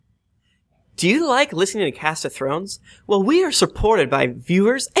Do you like listening to Cast of Thrones? Well, we are supported by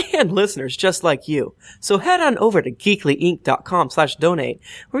viewers and listeners just like you. So head on over to geeklyinc.com/donate,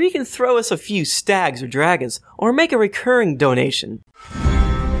 where you can throw us a few stags or dragons, or make a recurring donation.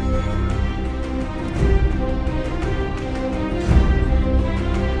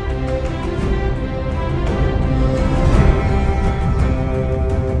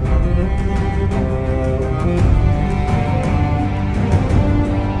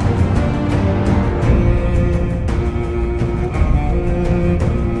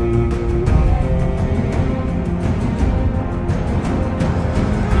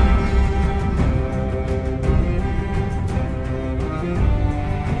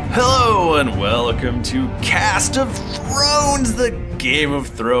 Welcome to Cast of Thrones, the Game of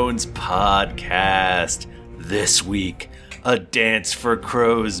Thrones podcast. This week, a Dance for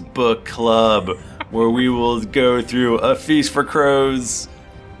Crows book club, where we will go through A Feast for Crows,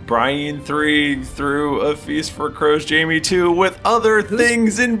 Brian 3 through A Feast for Crows, Jamie 2, with other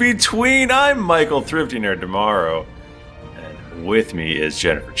things in between. I'm Michael Thrifty Nerd Tomorrow, and with me is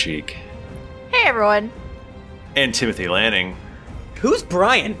Jennifer Cheek. Hey everyone. And Timothy Lanning. Who's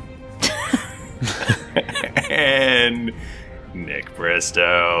Brian? And Nick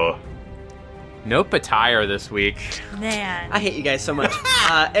Bristow. Nope, attire this week. Man. I hate you guys so much.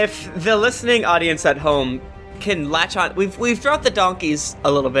 If the listening audience at home can latch on, we've dropped the donkeys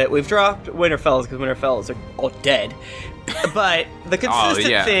a little bit. We've dropped Winterfells because Winterfells are all dead. But the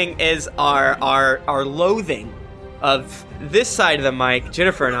consistent thing is our loathing of this side of the mic,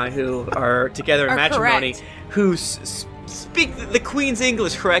 Jennifer and I, who are together in matrimony, correct. who speak the Queen's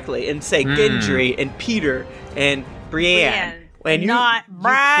English correctly and say Gendry and Peter and Brienne. And not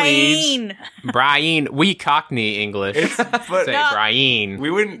Brian. Brian, we Cockney English. But say Brian. We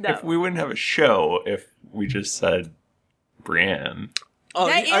wouldn't have a show if we just said Brienne. Oh,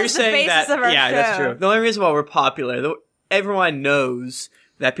 That are you is the saying basis that? of our yeah, that's show. true. The only reason why we're popular, everyone knows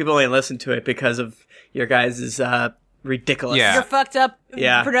that people only listen to it because of your guys' ridiculous. Yeah. Your fucked up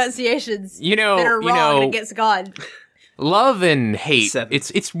Yeah. pronunciations You know- that are you wrong know- and against God. Love and hate. 7.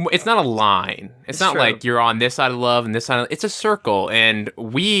 It's not a line. It's not true. like you're on this side of love and this side of, it's a circle, and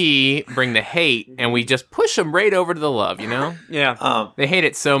we bring the hate and we just push them right over to the love, you know? Yeah. They hate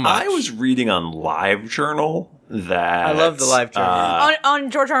it so much. I was reading on LiveJournal that I love the LiveJournal. On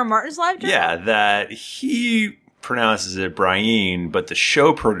George R. R. Martin's live journal? yeah, that he pronounces it Brian, but the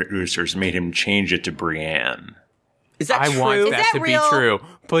show producers made him change it to Brienne. Is that I true? want that, that to real? be true.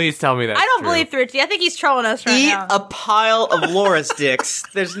 Please tell me that. I don't believe Thrifty. I think he's trolling us right Eat now. a pile of Laura's dicks.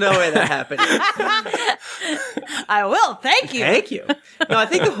 There's no way that happened. I will. Thank you. Thank you. No, I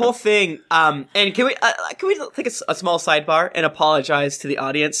think the whole thing. And can we take a small sidebar and apologize to the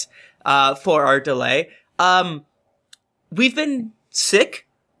audience for our delay? We've been sick.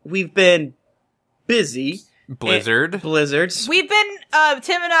 We've been busy. Blizzard. Blizzards. We've been,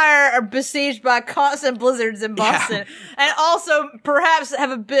 Tim and I are besieged by constant blizzards in Boston. And also perhaps have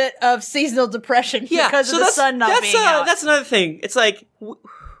a bit of seasonal depression because of the sun not being out. That's another thing. It's like,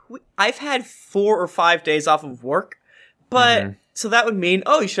 I've had 4 or 5 days off of work, but, so that would mean,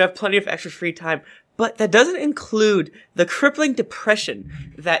 you should have plenty of extra free time. But that doesn't include the crippling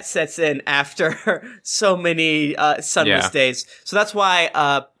depression that sets in after so many sunless days. So that's why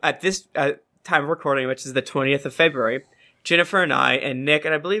at this time of recording, which is the 20th of February, Jennifer and I and Nick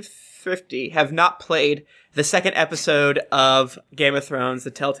and I believe Thrifty have not played the second episode of Game of Thrones,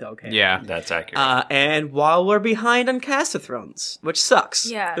 the Telltale Game. Yeah. That's accurate. And while we're behind on Cast of Thrones, which sucks.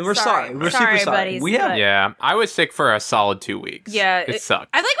 Yeah, And we're sorry. We're Sorry, super sorry. buddies. We have- but- Yeah. I was sick for a solid 2 weeks. Yeah, It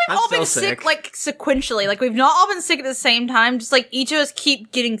sucked. I think we've I'm all been still sick, sick. like, sequentially. Like, we've not all been sick at the same time. Just, like, each of us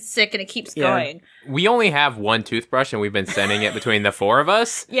keep getting sick and it keeps Yeah. going. We only have one toothbrush and we've been sending it between the 4 of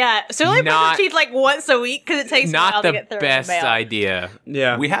us. Yeah, so we only brush our Not- teeth, like, once a week because it takes a while Not to the get through best the mail. idea.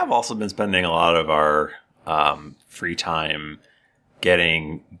 Yeah. We have also been spending a lot of our free time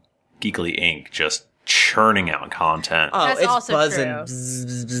getting Geekly Inc. just churning out content. Oh, That's it's also buzzing. true. Bzz,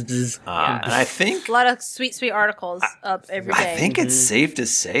 bzz, bzz, bzz. And I think A lot of sweet, sweet articles up every day. I think it's safe to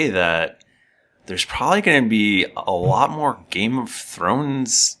say that there's probably going to be a lot more Game of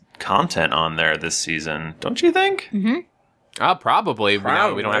Thrones content on there this season. Don't you think? Probably. We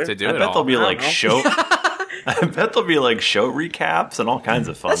don't have to do I it bet all. there'll be I like don't know. show. I bet there'll be like show recaps and all kinds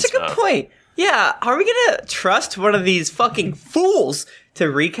of fun That's a stuff. good point. Yeah, are we gonna trust one of these fucking fools to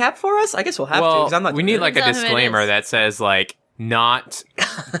recap for us? I guess we'll have to, Well, because I'm not we doing need it. like a Depends on who it disclaimer is. that says like not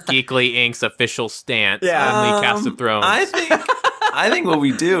Geekly Inc.'s official stance. Yeah. Only Cast of Thrones. I think what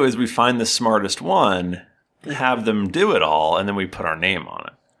we do is we find the smartest one, have them do it all, and then we put our name on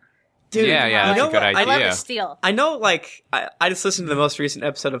it. Dude, that's a good idea. I love a steal. I know, like, I just listened to the most recent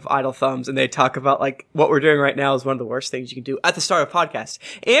episode of Idle Thumbs, and they talk about, like, what we're doing right now is one of the worst things you can do at the start of a podcast.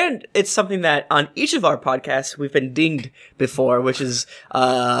 And it's something that on each of our podcasts we've been dinged before, which is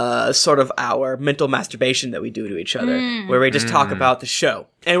sort of our mental masturbation that we do to each other, where we just talk about the show.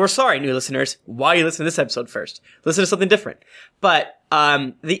 And we're sorry, new listeners, why you listen to this episode first. Listen to something different. But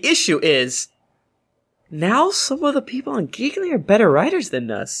the issue is, now some of the people on Geekly are better writers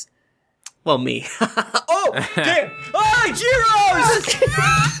than us. Well, me. Oh, damn. Oh, Giros!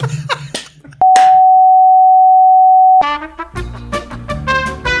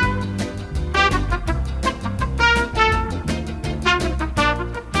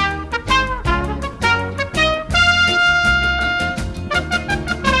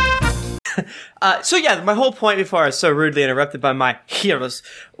 So yeah, my whole point before I was so rudely interrupted by my heroes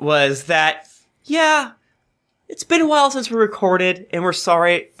was that, yeah, it's been a while since we recorded, and we're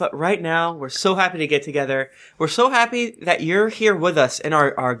sorry, but right now, we're so happy to get together. We're so happy that you're here with us in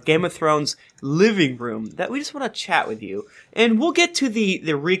our Game of Thrones living room, that we just want to chat with you. And we'll get to the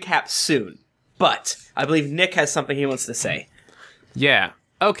recap soon. But I believe Nick has something he wants to say. Yeah.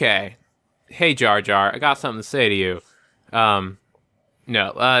 Okay. Hey, Jar Jar, I got something to say to you. So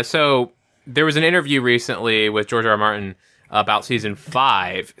there was an interview recently with George R. R. Martin about season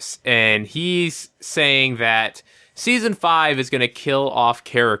 5, and he's saying that season 5 is going to kill off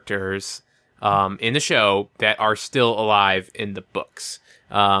characters in the show that are still alive in the books.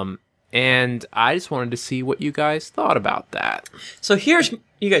 And I just wanted to see what you guys thought about that. So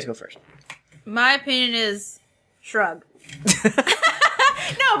you guys go first. My opinion is shrug.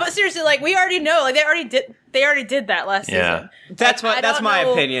 No, but seriously, like, we already know, like, they already did that last season. That's my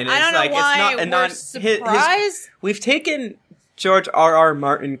opinion. I don't know why we're surprised. We've taken George R. R.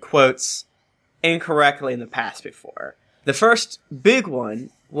 Martin quotes incorrectly in the past before. The first big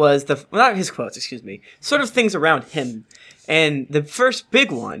one was not his quotes, excuse me, sort of things around him. And the first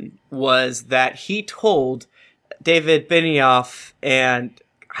big one was that he told David Benioff and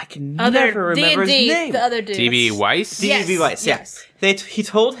I can never remember his name. The other dude. D.B. Weiss? D.B. Weiss, yeah. Yes. He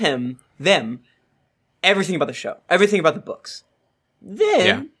told them, everything about the show, everything about the books.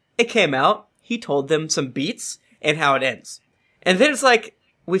 Then it came out, he told them some beats and how it ends. And then it's like,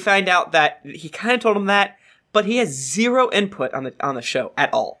 we find out that he kind of told them that, but he has zero input on the show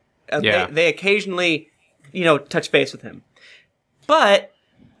at all. They occasionally, touch base with him. But,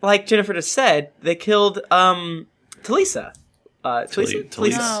 like Jennifer just said, they killed, Talisa.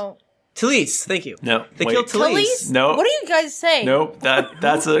 Talisa? No. Talise, thank you. No. They killed Talise. No. What do you guys say? Nope.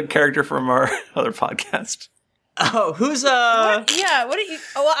 That's a character from our other podcast. Oh, who's What? Yeah, what are you...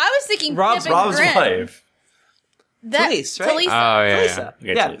 Oh, well, I was thinking Rob's wife. Talise, right? Talisa. Oh, yeah. Talisa.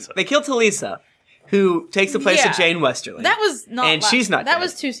 Okay, Yeah, Talisa. they killed Talisa, who takes the place of Jane Westerly. That was not... And she's not That dead.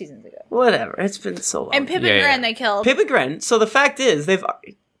 was 2 seasons ago. Whatever, it's been so long. And Pippin Yeah, yeah. Gren they killed. Pippin Gren, so the fact is,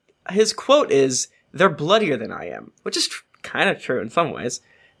 his quote is, they're bloodier than I am, which is kind of true in some ways,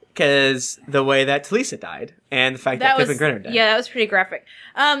 because the way that Talisa died, and the fact that Pippin Gren are dead. Yeah, that was pretty graphic.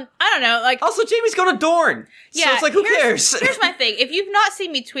 I don't know, like... Also, Jaime's going to Dorne! Yeah, so it's like, who cares? Here's my thing. If you've not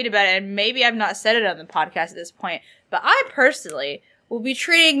seen me tweet about it, and maybe I've not said it on the podcast at this point, but I personally will be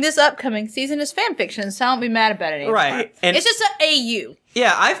treating this upcoming season as fan fiction, so I won't be mad about it anymore. Right. And it's just an AU.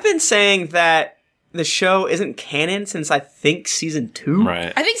 Yeah, I've been saying that the show isn't canon since I think season 2.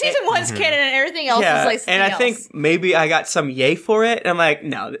 Right. I think season 1's canon and everything else is like something and I else. think maybe I got some yay for it, and I'm like,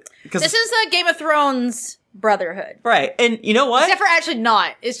 no. Because This is a Game of Thrones Brotherhood. right, and you know what? Except for actually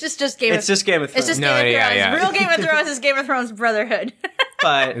not. It's just Game of Thrones. It's just Game of Thrones. It's just No, Game of yeah, Thrones. yeah. Real Game of Thrones is Game of Thrones Brotherhood.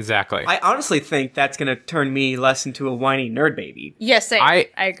 But Exactly. I honestly think that's going to turn me less into a whiny nerd baby. Yes, same. I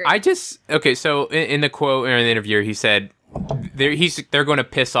agree. So in the quote or in the interview, he said they're going to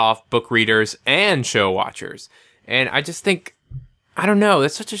piss off book readers and show watchers, and I just think, I don't know,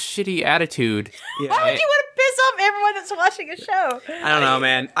 that's such a shitty attitude. Yeah. Why would you want to piss off everyone that's watching a show? I don't know,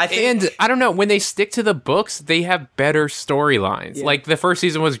 man. I think And I don't know, when they stick to the books, they have better storylines. Yeah. Like the first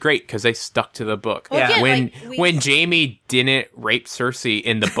season was great because they stuck to the book. Well, Yeah. again, When Jaime didn't rape Cersei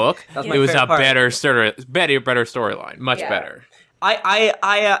in the book, That was my it was favorite a part. better storyline, much Yeah. better.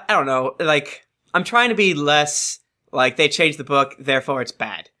 I don't know. Like, I'm trying to be less like they changed the book, therefore it's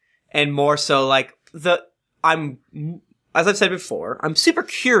bad, and more so like as I've said before, I'm super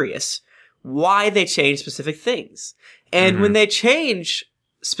curious why they change specific things, and when they change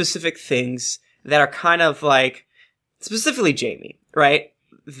specific things that are kind of like specifically Jaime, right?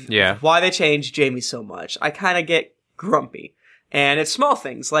 Yeah. Why they change Jaime so much, I kind of get grumpy, and it's small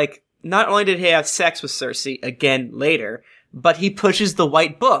things like not only did he have sex with Cersei again later, but he pushes the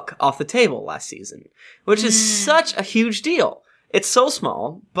white book off the table last season, which is such a huge deal. It's so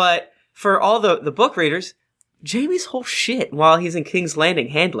small, but for all the book readers, Jaime's whole shit while he's in King's Landing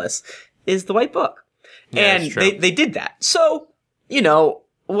handless is the White Book. Yeah, and they did that. So,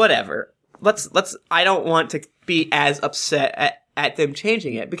 whatever. I don't want to be as upset at them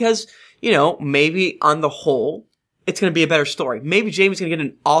changing it because, maybe on the whole, it's going to be a better story. Maybe Jaime's going to get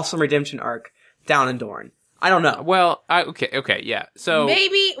an awesome redemption arc down in Dorne. I don't know. Well, okay, yeah. So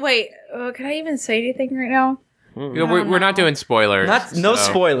maybe, wait, can I even say anything right now? We're not doing spoilers. No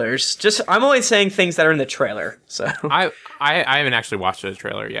spoilers. I'm only saying things that are in the trailer. So I haven't actually watched the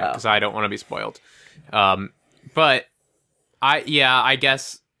trailer yet because I don't want to be spoiled. But I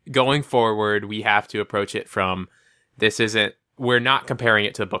guess going forward we have to approach it from we're not comparing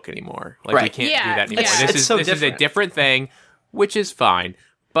it to the book anymore. Like we can't do that anymore. This is a different thing, which is fine.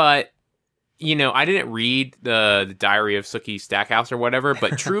 But I didn't read the Diary of Sookie Stackhouse or whatever,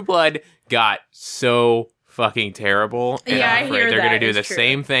 but True Blood got so fucking terrible. And I'm afraid they're going to do the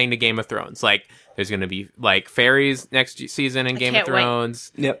same thing to Game of Thrones. Like, there's going to be, like, fairies next season in Game of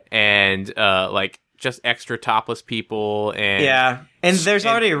Thrones. Wait. Yep. And, like, just extra topless people. And yeah. And there's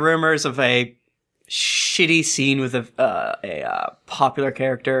already rumors of a shitty scene with a popular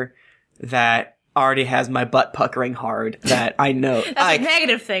character that already has my butt puckering hard that I know. That's a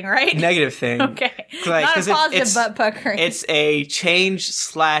negative thing, right? Negative thing. Okay. Not a positive butt puckering. It's a change /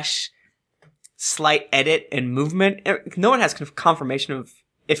 slight edit and movement. No one has confirmation of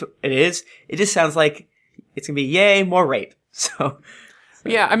if it is. It just sounds like it's going to be, yay, more rape. So.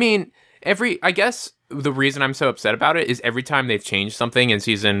 Yeah, I mean, I guess the reason I'm so upset about it is every time they've changed something in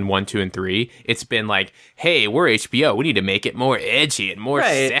season 1, 2, and 3, it's been like, hey, we're HBO. We need to make it more edgy and more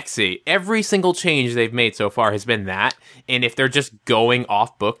sexy. Every single change they've made so far has been that. And if they're just going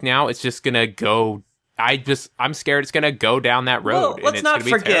off book now, it's just going to go. I'm scared it's going to go down that road. Well, and let's it's not gonna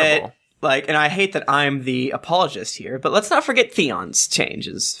be forget. terrible. And I hate that I'm the apologist here, but let's not forget Theon's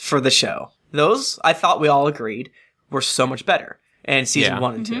changes for the show. Those, I thought we all agreed, were so much better in season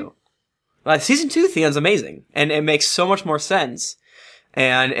 1 and 2. Season 2, Theon's amazing, and it makes so much more sense,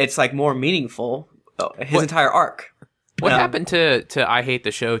 and it's, like, more meaningful, his entire arc. What happened to I Hate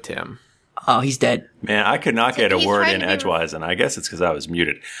the Show, Tim? Oh, he's dead. Man, I could not get a word in edgewise, and I guess it's because I was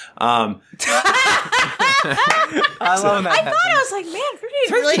muted. I love that. I thought I was like, man,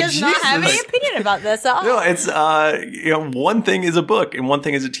 Freddie really does not have any opinion about this at all. No, it's one thing is a book and one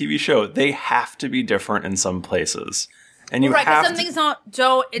thing is a TV show. They have to be different in some places, and you have some things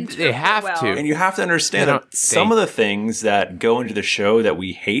don't interpret they have well. to, and you have to understand that some of the things that go into the show that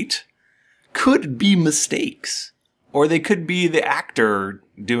we hate could be mistakes, or they could be the actor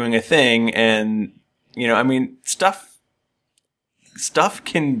doing a thing, and stuff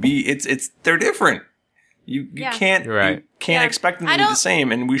can be they're different. You can't expect them to be the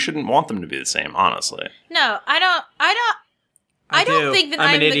same, and we shouldn't want them to be the same, honestly. No, I don't think that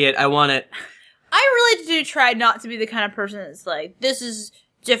I'm an idiot. I want it. I really do try not to be the kind of person that's like, this is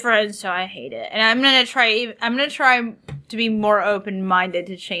different, so I hate it. And I'm gonna try to be more open-minded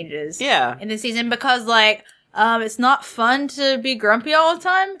to changes in the season because, it's not fun to be grumpy all the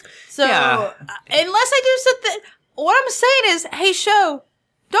time. So, unless I do something, what I'm saying is, hey, show,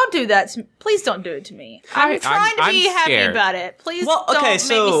 don't do that. Please don't do it to me. I'm trying to be happy about it. Please don't make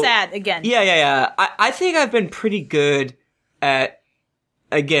me sad again. Yeah. I think I've been pretty good at,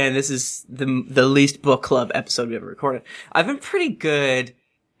 again, this is the least book club episode we ever recorded. I've been pretty good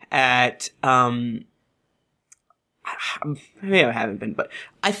at, maybe I haven't been, but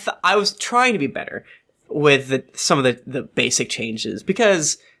I was trying to be better with some of the basic changes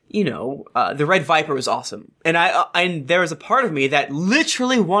because, the Red Viper was awesome. And there was a part of me that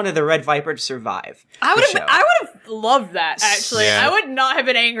literally wanted the Red Viper to survive. I would have loved that, actually. Yeah. I would not have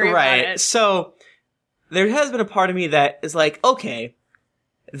been angry about it. So, there has been a part of me that is like, okay,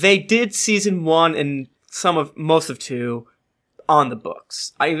 they did season 1 and most of 2 on the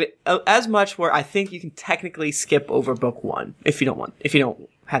books. As much where I think you can technically skip over book 1 if you don't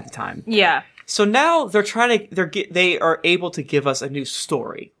have the time. Yeah. So now they are able to give us a new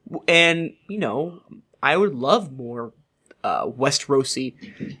story. And, I would love more, Westerosi,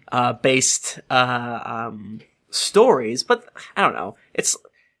 based, stories, but I don't know. It's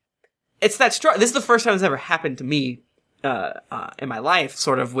that this is the first time it's ever happened to me, in my life,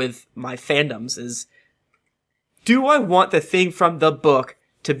 sort of with my fandoms is, do I want the thing from the book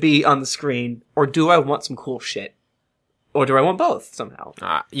to be on the screen, or do I want some cool shit? Or do I want both somehow?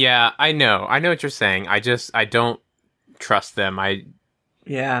 Yeah, I know what you're saying. I don't trust them.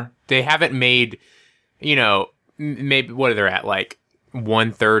 They haven't made, maybe what are they at? Like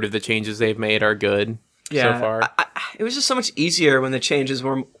 1/3 of the changes they've made are good so far. It was just so much easier when the changes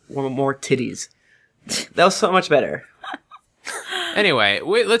were more titties. That was so much better. Anyway,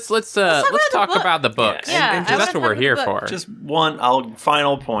 let's talk about the books. Yeah, and that's what we're here for. Just one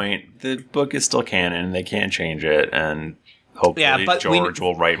final point. The book is still canon. They can't change it, and hopefully George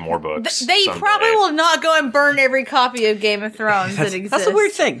will write more books. They someday. probably will not go and burn every copy of Game of Thrones that exists. That's a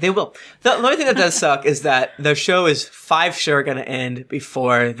weird thing. They will. The only thing that does suck is that the show is 5 sure going to end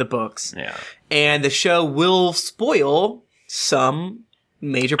before the books. Yeah. And the show will spoil some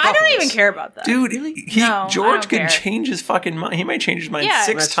major plot I don't points. even care about that. Dude, No, George I could don't care. change his fucking mind. He might change his mind Yeah.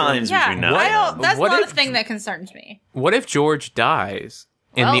 6 That's true. times Yeah, between now I and don't. then. That's What not if- a thing that concerns me. What if George dies?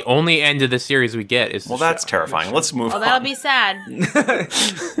 And Well- the only end of the series we get is the Well, that's show? terrifying. Let's move Well, on. that'll be sad.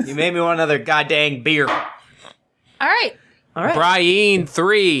 You made me want another goddamn beer. All right. All right. Brian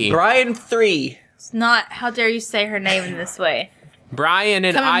 3. Brian 3. It's not. How dare you say her name in this way? Brian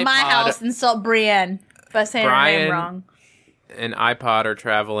and Come in iPod my house and insult Brienne by saying her Brian- name wrong. and iPod are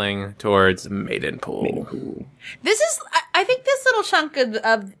traveling towards Maidenpool. This is. I think this little chunk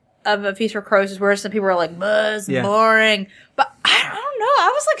of A Feast for Crows is where some people are like, "Buzz, Yeah. boring." But I don't know.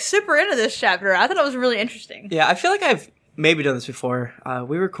 I was like super into this chapter. I thought it was really interesting. Yeah, I feel like I've maybe done this before.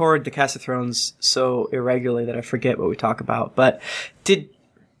 We record the Cast of Thrones so irregularly that I forget what we talk about. But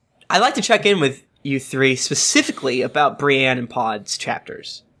I'd like to check in with you three specifically about Brienne and Pod's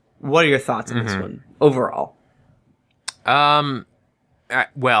chapters. What are your thoughts on this one overall?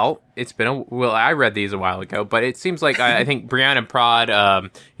 Well, it's been I read these a while ago, but it seems like I think Brienne and Pod,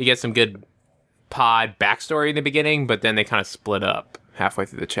 you get some good Pod backstory in the beginning, but then they kind of split up halfway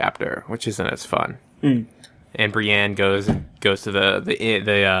through the chapter, which isn't as fun. And Brienne goes to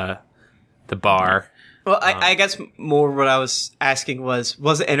the bar. Well, I guess more what I was asking was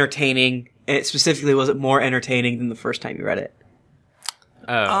it entertaining? And specifically, was it more entertaining than the first time you read it?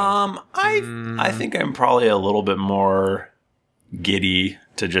 I think I'm probably a little bit more giddy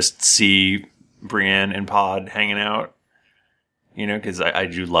to just see Brienne and Pod hanging out, because I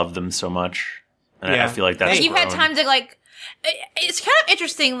do love them so much, and Yeah. I feel like that's You've had grown. time to like. It's kind of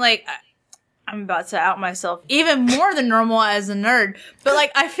interesting. Like, I'm about to out myself even more than normal as a nerd, but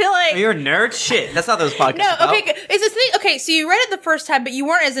like I feel like. You're a nerd? Shit, that's not those podcasts No, about. okay, it's this thing. Okay, so you read it the first time, but you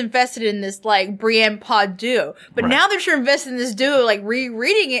weren't as invested in this like Brienne Pod duo. But Right. now that you're invested in this duo, like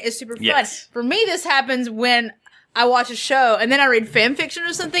rereading it is super fun. Yes. For me, this happens when I watch a show and then I read fan fiction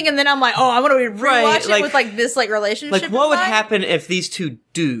or something, and then I'm like, oh, I want to rewatch Right, it like- with like this like relationship. Like, what would in mind. happen if these two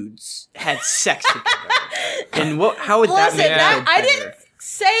dudes had sex together? And how would Listen, that make that it I better? didn't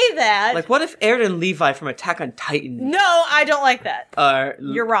say that. Like, what if Aaron and Levi from Attack on Titan? no, I don't like that.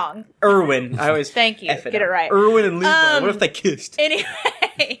 You're wrong. Irwin. I always Thank you. F Get it up. right. Irwin and Levi. What if they kissed?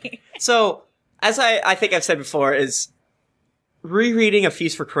 Anyway. So, as I think I've said before, is rereading A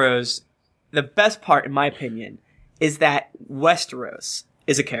Feast for Crows, the best part, in my opinion, is that Westeros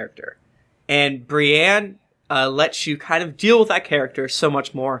is a character. And Brienne lets you kind of deal with that character so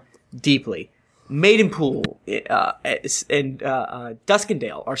much more deeply. Maidenpool and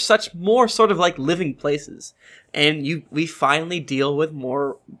Duskendale are such more sort of like living places. And we finally deal with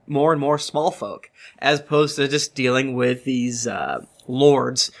more and more small folk, as opposed to just dealing with these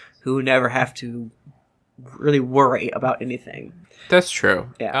lords who never have to really worry about anything. That's true.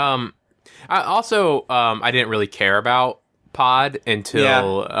 Yeah. I didn't really care about Pod until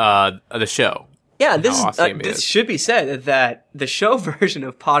the show. Yeah, awesome it this is. should be said that the show version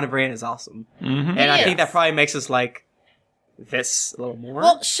of Pod and Brienne is awesome. And I think that probably makes us like this a little more.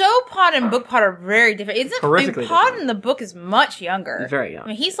 Well, show Pod and book Pod are very different. Horrifically Pod different. in the book is much younger. Very young. I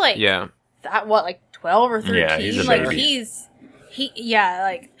mean, he's like, Yeah. like 12 or 13? Yeah, he's a like, baby.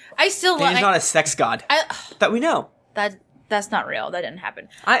 like, I still and he's like, not a sex god that we know. that's not real. That didn't happen.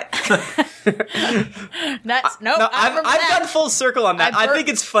 I That's, nope, no, I I've remember that. gone full circle on that. I I think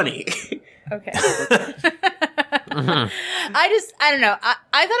it's funny. Okay. I don't know.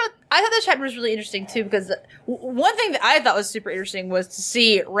 I thought the chapter was really interesting too, because one thing that I thought was super interesting was to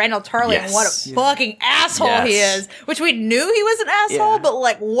see Randall Tarly and what a fucking asshole he Yes. is. Which we knew he was an asshole, Yeah. but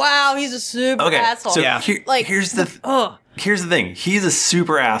like, wow, he's a super Okay, asshole. so Yeah. Like, here's the ugh. thing. He's a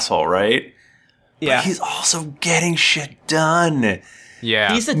super asshole, right? Yeah, But he's also getting shit done.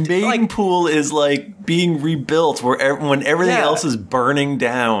 Yeah. he's a like, Maidenpool is like being rebuilt when everything Yeah. else is burning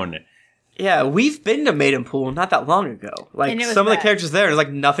down. yeah. We've been to Maidenpool not that long ago. Like And it was some of the bad. characters there,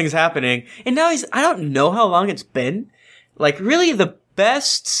 like nothing's happening, and now I don't know how long it's been. Like really, the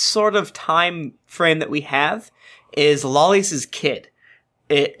best sort of time frame that we have is Lolly's kid.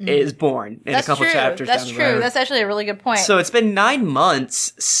 It is born in That's a couple true. chapters. That's down the true. road. That's actually a really good point. So it's been 9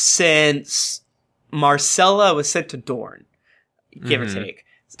 months since Marcella was sent to Dorne, give or take.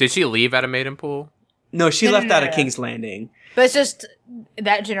 Did she leave at a Maidenpool? No, she No, left no, out no, of no. King's Landing. but it's just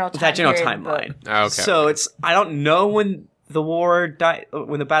that general time That general period, timeline. Oh, okay. So I don't know when the war died,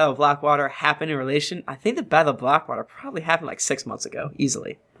 when the Battle of Blackwater happened in relation, I think the Battle of Blackwater probably happened like 6 months ago,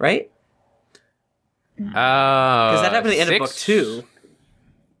 easily, right? Because that happened at the end of book 2.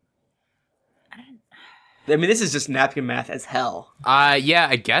 I mean, this is just napkin math as hell. Yeah,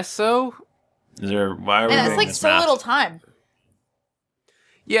 I guess so. Why are we And it's doing like this so math? little time.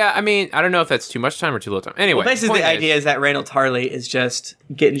 Yeah, I mean, I don't know if that's too much time or too little time. Anyway, Well, basically, the idea is that Randall Tarley is just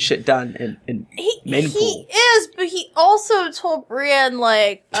getting shit done in Maidenpool. He is, but he also told Brienne,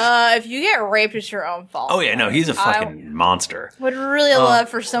 like, if you get raped, it's your own fault. Oh yeah, no, he's a fucking monster. Would really love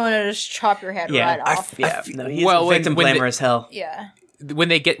for someone to just chop your head right off. No, he's Well, a when- victim when blamer the- as hell. Yeah.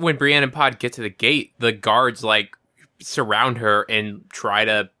 when Brienne and Pod get to the gate, the guards like surround her and try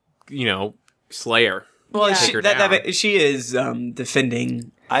to, slay her. Well, Yeah. she, Take her down. she is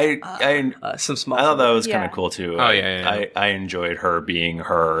defending some small. I thought that was Yeah. kind of cool too. Oh, yeah. I enjoyed her being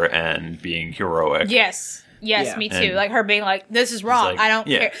her and being heroic. Yes. Yes, Yeah. me too. And- like her being like, "This is wrong. like, I don't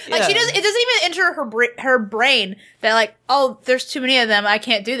yeah. care." Like she Yeah. doesn't. It doesn't even enter her brain that like, "Oh, there's too many of them. I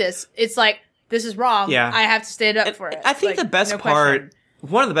can't do this." It's like, "This is wrong. Yeah. I have to stand up for it." I think Like, the best no part, question.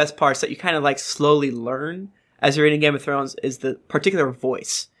 one of the best parts that you kind of like slowly learn as you're reading Game of Thrones is the particular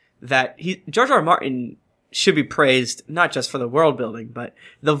voice that George R. R. Martin should be praised, not just for the world building, but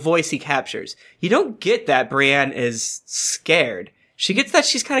the voice he captures. You don't get that Brienne is scared. She gets that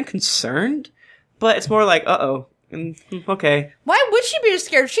she's kind of concerned, but it's more like, uh-oh, okay. Why would she be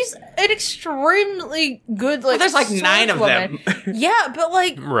scared? She's an extremely good like. Well, there's like 9 of them. swordswoman. Yeah, but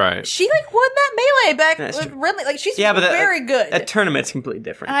like, Right. she like won that melee back That's with true. Renly. Like she's Yeah, but very good. A tournament's completely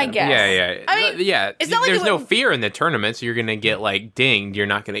different. I though. guess. Yeah. I mean, yeah. it's not like there's it no would- fear in the tournament, so you're gonna get like dinged. You're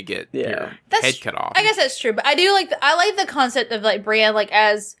not gonna get your That's head cut off. I guess that's true, but I do like I like the concept of like Brienne, like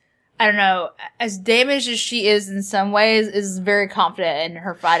as I don't know, as damaged as she is in some ways, is very confident in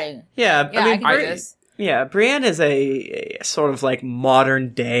her fighting. Yeah, Yeah, I mean, can do this. Yeah, Brienne is a sort of like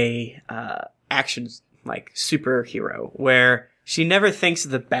modern day action like superhero where she never thinks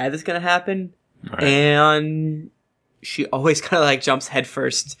the bad is going to happen, Right. and she always kind of like jumps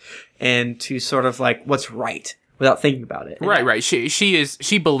headfirst into sort of like what's right without thinking about it. Right.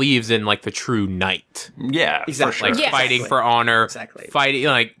 She believes in like the true knight, Yeah, Exactly. for sure. like Yes. fighting for honor, Exactly. fighting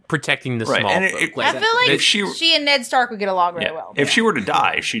like protecting the Right, small and folk. it- I feel like If she- she and Ned Stark would get along really Yeah. well. If she were to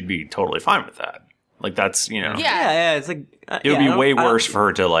die, she'd be totally fine with that. Like that's Yeah. Yeah, it's like It would yeah, I be don't- way I don't- worse for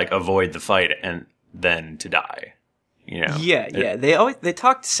her to like avoid the fight and then to die. Yeah. They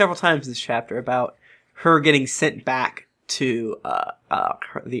talked several times in this chapter about her getting sent back to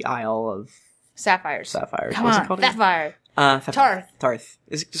the Isle of Sapphires. Sapphires. Come What's on, it called again? Sapphire. Tarth. Tarth.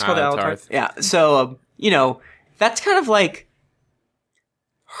 Is it just called the Isle of Tarth. Tarth? Yeah. So, that's kind of like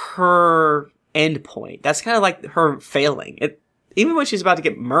her end point. That's kind of like her failing. Even when she's about to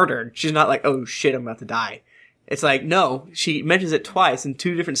get murdered, she's not like, oh shit, I'm about to die. It's like, no, she mentions it twice in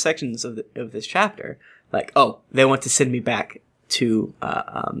 2 different sections of this chapter. Like, oh, they want to send me back to,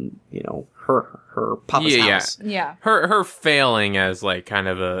 her papa's house. Yeah. Her failing as like kind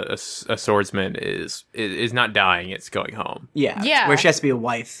of a swordsman is not dying; it's going home. Yeah. Yeah. Where she has to be a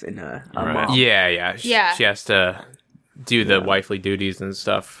wife and a Right. mom. Yeah. Yeah. She has to do the wifely duties and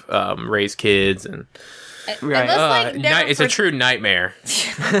stuff, raise kids, and Right. And let's, never it's a true nightmare.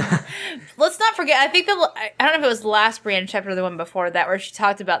 Let's not forget. I think I don't know if it was the last Brienne chapter or the one before that where she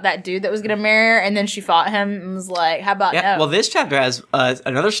talked about that dude that was going to marry her, and then she fought him and was like, "How about Yeah, no?" well, this chapter has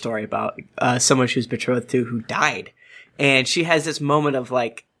another story about someone she was betrothed to who died, and she has this moment of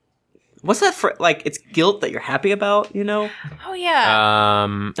like, what's that for? Like, it's guilt that you're happy about, Oh yeah. I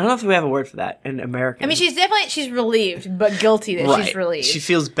don't know if we have a word for that in American. I mean, she's relieved, but guilty that right. she's relieved. She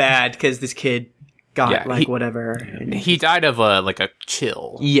feels bad because this kid got Yeah, whatever. And He died of a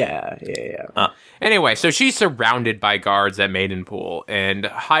chill. yeah. Anyway, so she's surrounded by guards at Maidenpool, and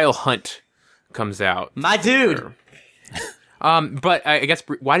Hyle Hunt comes out. My dude. But I guess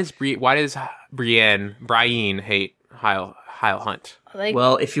why does Brienne hate Hyle Hunt? Like,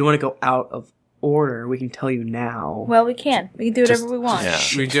 Well, if you want to go out of order, we can tell you now. well, we can do whatever we want. Yeah.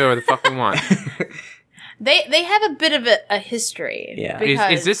 We can do whatever the fuck we want. They have a bit of a history. Yeah.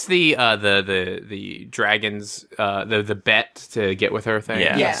 Because Is this the dragons the bet to get with her thing?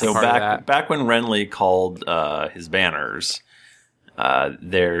 Yeah. Yes. So Part of that? back when Renly called his banners,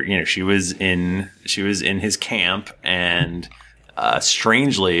 she was in his camp, and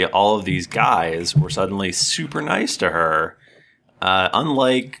strangely, all of these guys were suddenly super nice to her,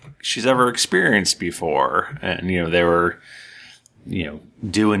 unlike she's ever experienced before. And they were,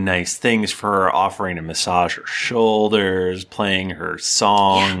 doing nice things for her, offering to massage her shoulders, playing her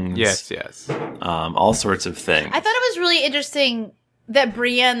songs, Yes. all sorts of things. I thought it was really interesting that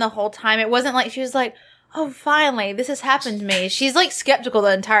Brienne the whole time, it wasn't like she was like, oh, finally, this has happened to me. She's like skeptical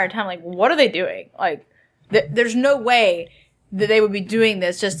the entire time. Like, what are they doing? Like, there's no way that they would be doing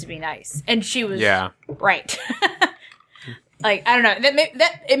this just to be nice. And she was right. Like, I don't know.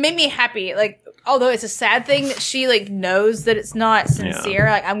 It made me happy. Like, although it's a sad thing that she like knows that it's not sincere.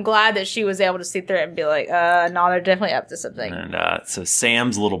 Like, I'm glad that she was able to see through it and be like, no, they're definitely up to something. And so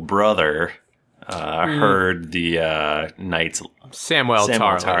Sam's little brother heard the knights. Samuel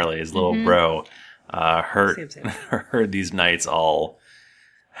Tarly, his little bro, heard these knights all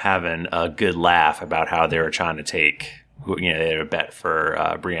having a good laugh about how they were trying to take, they had a bet for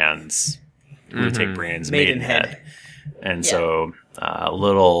Brienne's, who would take Brienne's maidenhead. And so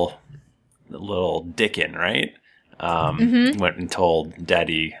little Dickon, right? Went and told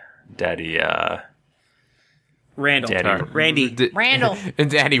Daddy Randall. Randall.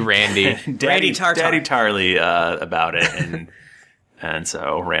 Daddy Randy. Daddy Tarly about it, and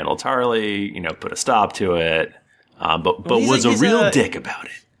so Randall Tarly, put a stop to it, but was a real dick about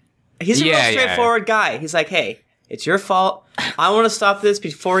it. He's a real straightforward guy. He's like, hey, it's your fault. I want to stop this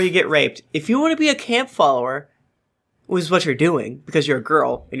before you get raped. If you want to be a camp follower, which is what you're doing because you're a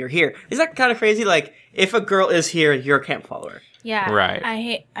girl and you're here. Is that kind of crazy? Like, if a girl is here, you're a camp follower. Yeah, right. I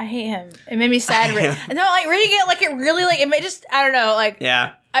hate him. It made me sad. No, like reading it, like it really, like it made just, I don't know, like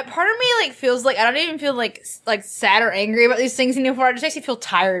part of me like feels like I don't even feel like sad or angry about these things anymore. It just makes me feel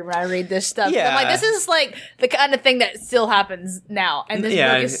tired when I read this stuff. Yeah. I'm like, this is like the kind of thing that still happens now, and this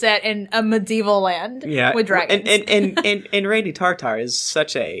book is set in a medieval land with dragons. And Randy Tartar is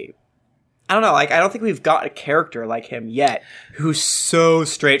such a, I don't know, like I don't think we've got a character like him yet who's so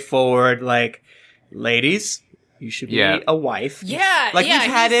straightforward. Like, ladies, you should be a wife. Yeah, like we've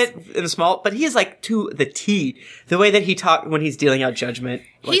had it in a small, but he is like to the T. The way that he talked when he's dealing out judgment,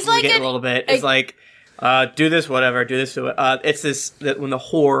 he's like a little bit is like, do this, whatever, do this to it. It's this that when the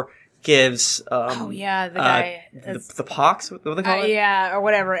whore gives, the guy, the pox, what do they call it? Yeah, or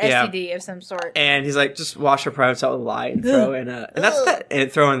whatever, STD of some sort. And he's like, just wash your privates out with a lie and throw in and that's that,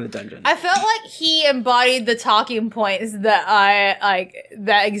 and throw in the dungeon. I felt like he embodied the talking points that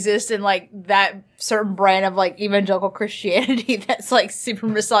that exist in like that certain brand of like evangelical Christianity that's like super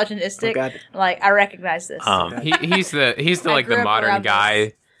misogynistic. Oh, like, I recognize this. He's the like the modern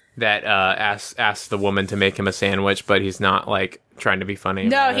guy that asks the woman to make him a sandwich, but he's not like trying to be funny.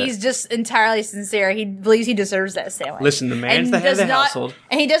 No, he's just entirely sincere. He believes he deserves that sandwich. Listen, the man's the head of the household.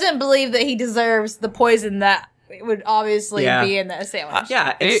 And he doesn't believe that he deserves the poison that would obviously be in that sandwich.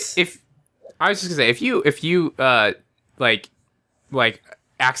 If I was just gonna say, if you like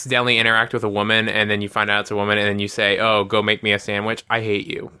accidentally interact with a woman and then you find out it's a woman and then you say, oh, go make me a sandwich, I hate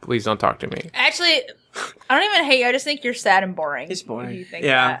you. Please don't talk to me. Actually, I don't even hate you. I just think you're sad and boring. It's boring. You think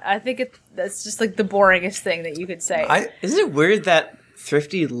that. I think that's just like the boringest thing that you could say. Isn't it weird that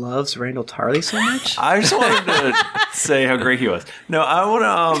Thrifty loves Randall Tarly so much? I just wanted to say how great he was. No, I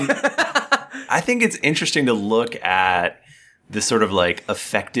want to. I think it's interesting to look at the sort of like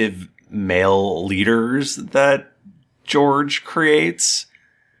effective male leaders that George creates.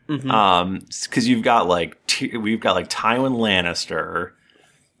 Because you've got like we've got like Tywin Lannister,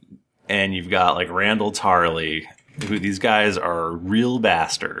 and you've got like Randall Tarly, who these guys are real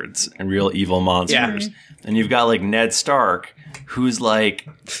bastards and real evil monsters. Yeah. And you've got like Ned Stark, who's like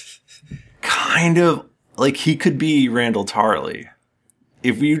kind of like he could be Randall Tarly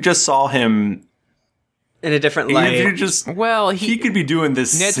if you just saw him in a different light. If you just he could be doing the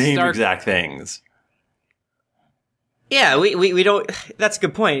same exact things. Yeah, we don't. That's a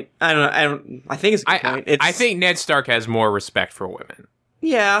good point. I think it's a good point. I think Ned Stark has more respect for women.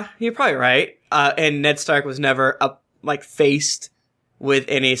 Yeah, you're probably right. And Ned Stark was never faced with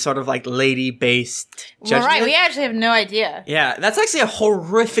any sort of like lady-based judgment. Well, right, we actually have no idea. Yeah, that's actually a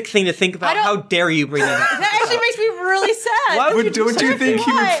horrific thing to think about. How dare you bring that up? That actually makes me really sad. Don't you think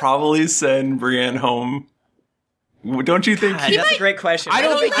he would probably send Brienne home? Don't you think that's a great question? I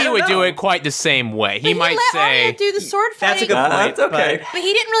don't think he would do it quite the same way. He might say, Arya do the sword fighting. That's a good point. That's okay. But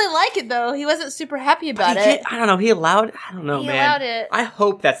he didn't really like it though. He wasn't super happy about it. I don't know. He allowed. I don't know, he man. Allowed it. I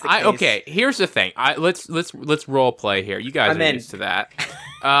hope that's the case. Okay, here's the thing. Let's role play here. You guys are used to that.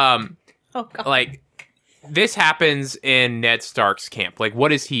 Oh God. Like this happens in Ned Stark's camp. Like, what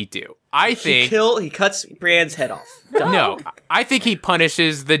does he do? He cuts Brienne's head off. No, I think he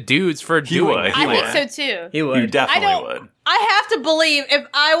punishes the dudes for doing it. I think so too. He would. You definitely would. I have to believe if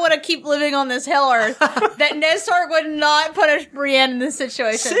I want to keep living on this hill earth that Ned Stark would not punish Brienne in this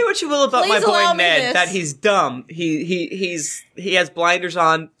situation. Say what you will about my boy Ned, that he's dumb. He has blinders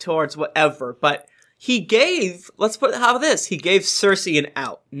on towards whatever, but he gave, how about this? He gave Cersei an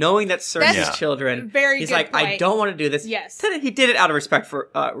out, knowing that Cersei's children. He's like, point. I don't want to do this. Yes. He did it out of respect for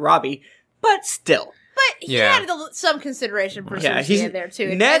Robbie, but still. But he had some consideration for Cersei in there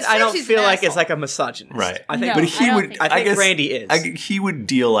too. Ned, I don't feel like is like a misogynist. Right. I think, but he would. I think Randy is. He would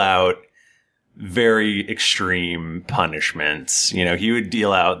deal out very extreme punishments. He would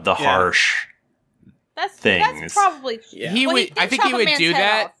deal out the harsh things. That's probably he would. I think he would do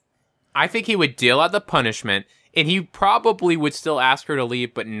that. Off. I think he would deal out the punishment, and he probably would still ask her to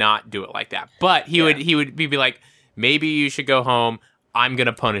leave, but not do it like that. But he would be like, maybe you should go home. I'm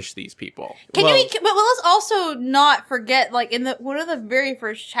gonna punish these people. But let's also not forget, like in one of the very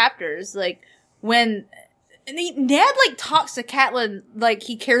first chapters, like when Ned talks to Catelyn like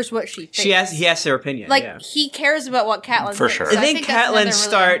he cares what she thinks. He has her opinion. He cares about what Catelyn thinks. Sure. So I think Catelyn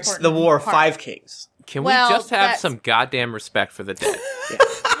starts the War of Five Kings. Can we just have some goddamn respect for the dead?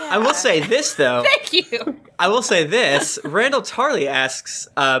 I will say this though. Thank you. I will say this. Randall Tarley asks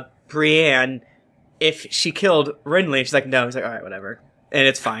Brienne if she killed Renly. She's like, no. He's like, all right, whatever. And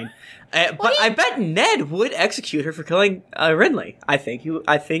it's fine. But I bet Ned would execute her for killing Renly. I think he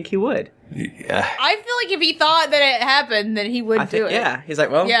would. Yeah. I feel like if he thought that it happened, then he would do it. Yeah. He's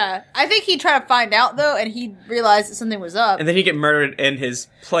like, well. Yeah. I think he'd try to find out, though, and he'd realize that something was up. And then he'd get murdered in his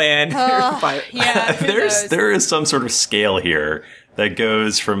plan. Yeah. There is some sort of scale here that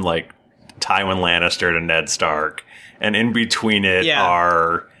goes from, Tywin Lannister to Ned Stark. And in between it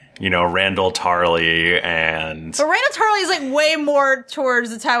are... Randall Tarley and... But Randall Tarley is, way more towards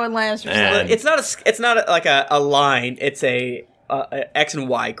the Tywin Lannister side. It's not a line. It's a X and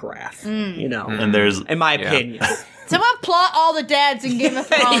Y graph, And there's... In my opinion. Someone plot all the dads in Game of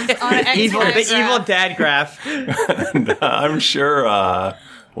Thrones on an X graph. The evil dad graph. I'm sure,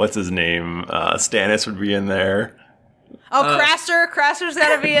 what's his name? Stannis would be in there. Oh, Craster's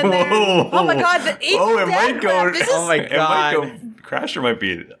gotta be in there. Whoa. Oh my god, the evil dad graph. Oh my god. Crasher might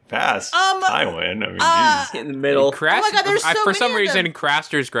be past Tywin. He's in the middle. Oh my god, there's so many for some of reason, them.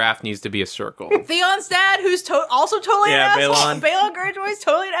 Craster's graph needs to be a circle. Theon's dad, who's also totally an asshole. Balon. Balon Greyjoy's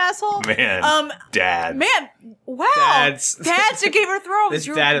totally an asshole. Man, Dad. Man, wow. Dads to Game of Thrones.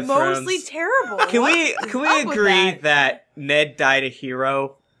 You're Dad of mostly Thrones. terrible. Can we agree that Ned died a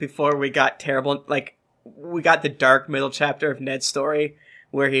hero before we got terrible? We got the dark middle chapter of Ned's story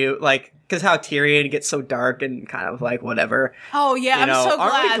where he because how Tyrion gets so dark and kind of whatever. Oh yeah, I'm so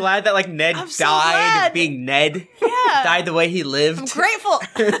glad. Aren't we glad that Ned died being Ned? Yeah, died the way he lived. I'm grateful.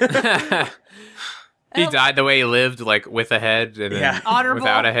 He died the way he lived, with a head and then honorable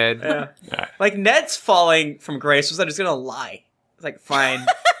without a head. Yeah. Ned's falling from grace was just gonna lie. It's fine.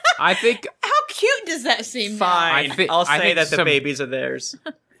 I think. How cute does that seem? Fine. I'll say that the babies are theirs.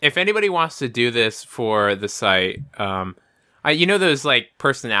 If anybody wants to do this for the site, those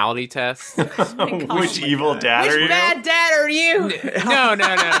personality tests. Which evil dad are you? Which bad dad are you?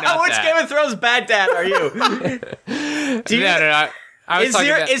 No. Which Game of Thrones bad dad are you? No.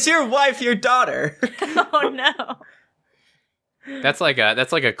 Is your wife your daughter? Oh no. That's like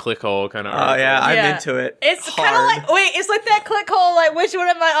a click hole kind of. Oh yeah, I'm into it. It's kind of it's like that click hole. Which one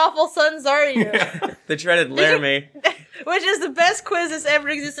of my awful sons are you? The dreaded Laramie. Which is the best quiz that's ever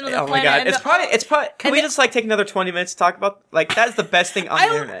existed on the planet. Oh my god, it's probably. Can we just take another 20 minutes to talk about that's the best thing on the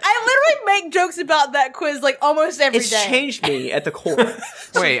internet. I literally make jokes about that quiz almost every day. It's changed me at the core.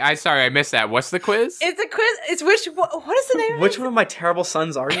 Wait, I missed that. What's the quiz? It's a quiz. It's what is the name? Which one of my terrible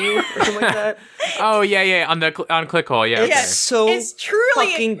sons are you? Or something like that. Oh yeah, on ClickHole, yeah. It's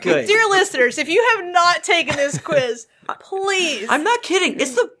truly fucking good. Dear listeners, if you have not taken this quiz, please. I'm not kidding.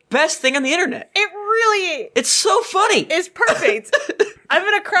 It's the best thing on the internet. It really. It's so funny. It's perfect. I'm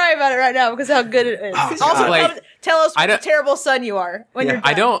gonna cry about it right now because of how good it is. Oh, tell us what a terrible son you are when you're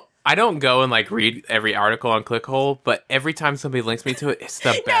done. I don't go and read every article on ClickHole, but every time somebody links me to it, it's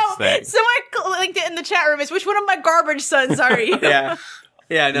the best thing. Someone linked it in the chat room. It's which one of my garbage sons are you? Yeah.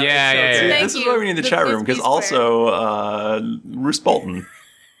 Yeah, no, Thank this you. is why we need the chat room, because also, Roose Bolton.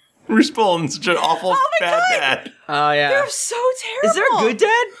 Roose Bolton's such an awful bad dad. Oh, yeah. They're so terrible. Is there a good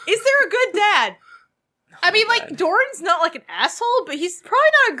dad? Is there a good dad? I mean, Doran's not an asshole, but he's probably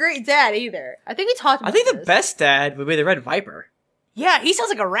not a great dad either. I think we talked about the best dad would be the Red Viper. Yeah, he sounds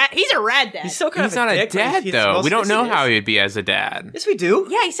like a rat. He's a rad dad. He's still kind He's of not a dick, dad, though. We don't know how he'd be as a dad. Yes, we do.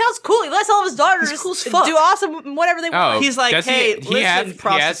 Yeah, he sounds cool. He lets all of his daughters cool as fuck. do awesome whatever they want. Oh, he's like, hey, he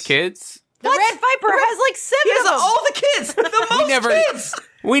has kids? The Red Viper has 7 He has of them. all the kids. The most kids.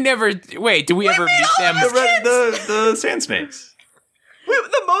 We never. Wait, do we ever meet them? The Sand Snakes.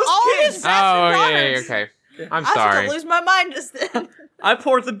 The most all kids. His daughters. Okay. I'm I sorry. was to lose my mind just then. I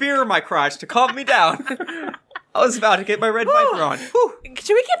poured the beer in my crotch to calm me down. I was about to get my Red Viper on. Whew.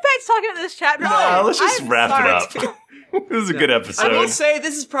 Should we get back to talking about this chapter? No, let's just wrap it up. This is a good episode. I will say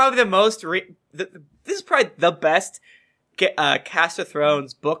this is probably the most. This is probably the best Cast of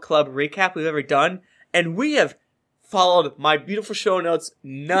Thrones book club recap we've ever done, and we have followed my beautiful show notes.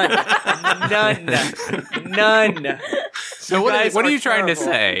 None. So what are you trying to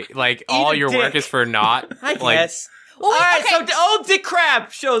say? Like, all your work is for naught? I guess. Well, all right, so old Dick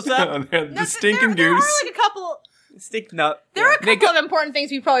Crab shows up. The stinking there goose. are like a couple. Stink nut. There are a couple of important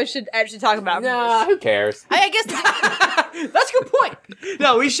things we probably should actually talk about. Nah, who cares? I guess that's a good point.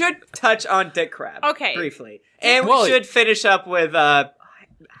 No, we should touch on Dick Crab. Okay. Briefly. And we should finish up with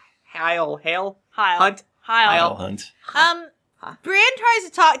Hyle Hunt. Brienne tries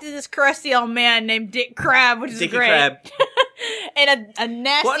to talk to this crusty old man named Dick Crab, which is Dickie great. Crab. And a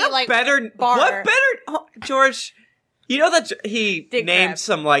nasty, What better George, you know that he Dick named Crab.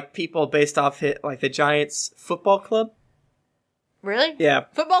 some, like, people based off the Giants football club? Really? Yeah.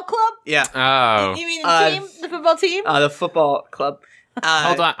 Football club? Yeah. Oh. You mean the team? The football team? The football club.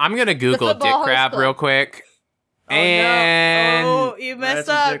 Hold on. I'm going to Google Dick Crab real quick. And... Oh, you messed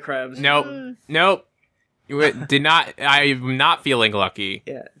up. Dick Crabs. Nope. I'm not feeling lucky.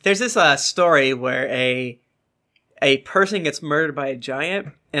 Yeah. There's this story where a person gets murdered by a giant,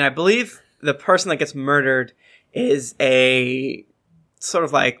 and I believe the person that gets murdered is a sort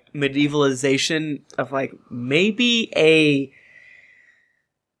of like medievalization of like maybe a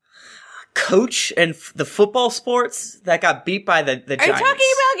coach in the football sports that got beat by the Giants. Are you talking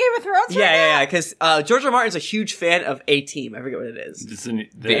about Game of Thrones? Yeah, because George R. R. Martin's a huge fan of A-Team. I forget what it is. It's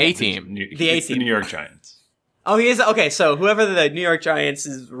the A-Team. The New York Giants. Oh, he is? Okay, so whoever the New York Giants'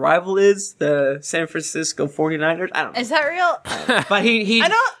 rival is, the San Francisco 49ers, I don't know. Is that real? But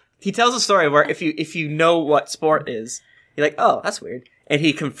he tells a story where if you know what sport is, you're like, oh, that's weird. And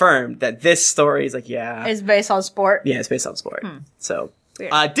he confirmed that this story is like, yeah. It's based on sport? Yeah, it's based on sport. So,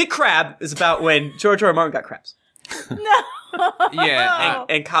 Dick Crab is about when George R. R. Martin got crabs. No. Yeah.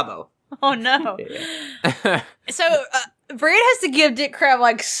 And Cabo. Oh, no. Yeah. So, Brienne has to give Dick Crab,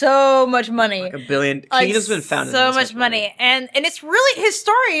 like, so much money. Like $1 billion. Like, Kingdom's been founded. So much money. And it's really, his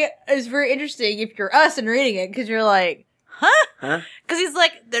story is very interesting if you're us and reading it, because you're like, huh? Because he's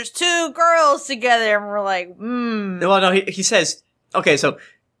like, there's two girls together, and we're like, Well, no, he says, okay, so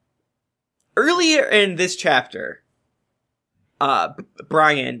earlier in this chapter,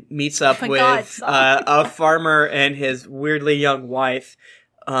 Brian meets up with a farmer and his weirdly young wife,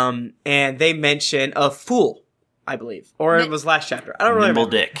 and they mention a fool, I believe. Or it was last chapter. I don't really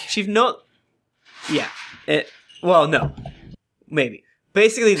remember. Nimble Dick. Yeah. Well, no. Maybe.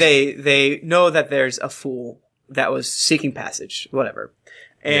 Basically, they know that there's a fool that was seeking passage, whatever.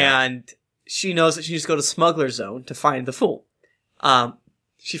 And she knows that she needs to go to Smuggler Zone to find the fool.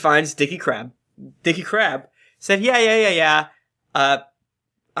 She finds Dickie Crab. Dickie Crab said, yeah.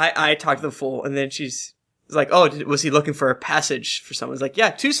 I talked to the fool. And then she's like, oh, was he looking for a passage for someone? He's like,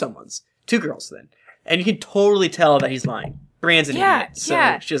 yeah, two girls then. And you can totally tell that he's lying. Brienne's an idiot,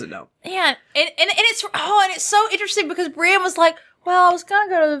 so she doesn't know. Yeah, and it's so interesting because Brienne was like, well, I was gonna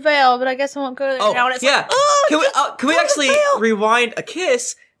go to the Vale, but I guess I won't go to there now. And it's like, can we actually rewind a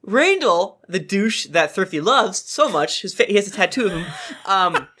kiss? Randall, the douche that Thrifty loves so much, he has a tattoo of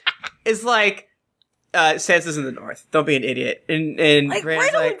him, is like, Sansa's in the north. Don't be an idiot. And like,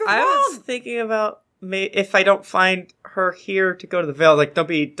 Brienne's like, I was thinking about if I don't find her here to go to the Vale, like, don't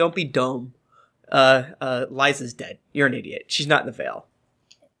be dumb. Lysa's dead. You're an idiot. She's not in the Vale.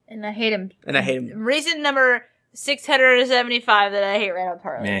 And I hate him. Reason number 675 that I hate Randall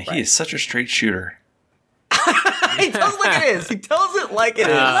Tarly. Man, he is such a straight shooter. He tells it like it is. He tells it like it is.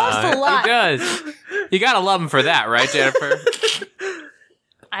 He loves to lie. He does. You gotta love him for that, right, Jennifer?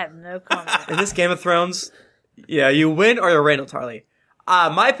 I have no comment. In this Game of Thrones, you win or you're Randall Tarly.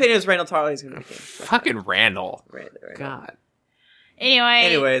 My opinion is Randall Tarly is going to be king. Fucking Randall. Randall. God.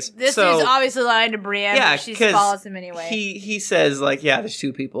 Anyways, this dude's obviously lying to Brienne, but she follows him anyway. He says, like, yeah, there's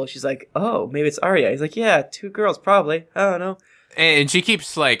two people. She's like, oh, maybe it's Arya. He's like, yeah, two girls, probably. I don't know. And she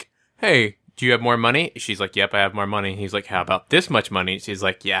keeps like, hey, do you have more money? She's like, yep, I have more money. He's like, how about this much money? She's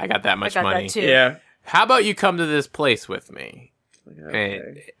like, yeah, I got that much money. That too. Yeah. How about you come to this place with me?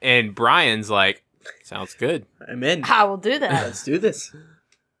 Okay. And Brian's like, sounds good. I'm in. I will do that. Let's do this.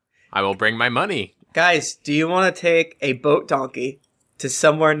 I will bring my money. Guys, do you want to take a boat donkey to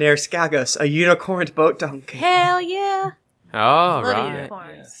somewhere near Skagos? A unicorned boat donkey. Hell yeah. Oh, Love right.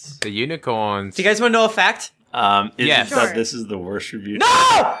 unicorns. Yes. The unicorns. Do you guys want to know a fact? Yes. Sure. This is the worst review.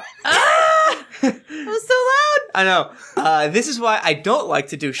 No! It was so loud. I know. This is why I don't like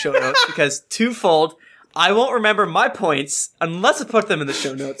to do show notes, because twofold, I won't remember my points unless I put them in the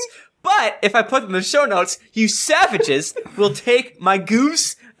show notes. But if I put them in the show notes, you savages will take my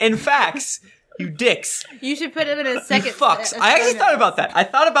goofs and facts. You dicks. You should put them in a second. You fucks. I actually thought about that. I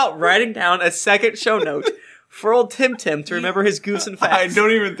thought about writing down a second show note for old Tim to remember his goofs and facts. I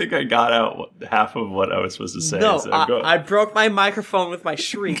don't even think I got out half of what I was supposed to say. No, so I broke my microphone with my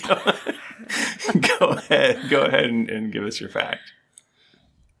shriek. Go ahead and give us your fact.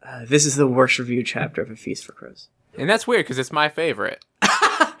 This is the worst review chapter of A Feast for Crows. And that's weird because it's my favorite.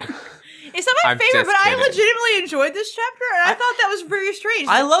 It's not my favorite, but I legitimately enjoyed this chapter, and I thought that was very strange.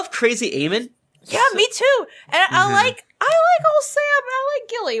 I love Crazy Eamon. Yeah, me too. And I like old Sam, and I like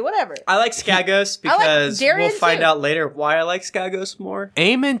Gilly, whatever. I like Skagos because we'll find out later why I like Skagos more.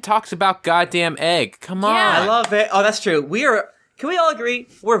 Eamon talks about goddamn egg. Come on. I love it. Oh, that's true. Can we all agree?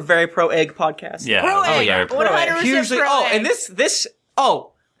 We're a very pro egg podcast. Yeah. Pro egg. yeah. 100% Hugely. pro egg. And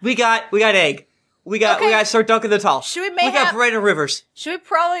we got egg. We got Sir Duncan the Tall. Should we got Brandon Rivers. Should we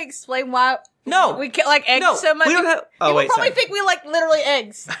probably explain why No. we like eggs so much? We don't have. Oh, People probably think we like literally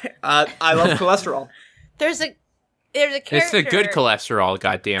eggs. I love cholesterol. There's a character. It's the good cholesterol,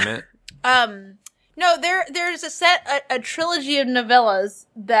 goddammit. No, there's a trilogy of novellas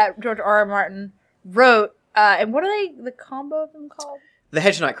that George R.R. Martin wrote. And what are the combo of them called? The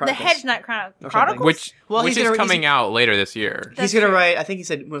Hedge Knight Chronicles. The Hedge Knight Chronicles? Which is coming out later this year. He's going to write, I think he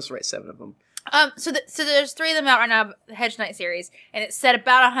said he wants to write 7 of them. So there's 3 of them out right now, the Hedge Knight series, and it's set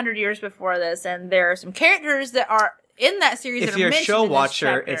about 100 years before this, and there are some characters that are in that series that are mentioned in this chapter. If you're a show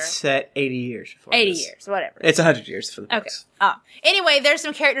watcher, it's set 80 years before 80 years, whatever. It's 100 years for the books. Okay. Anyway, there's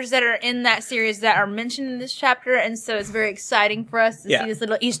some characters that are in that series that are mentioned in this chapter, and so it's very exciting for us to see this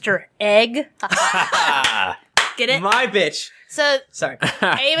little Easter egg. Get it? My bitch. So, sorry.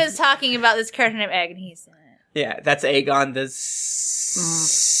 Eamon's talking about this character named Egg, and he's in it. Yeah, that's Aegon the...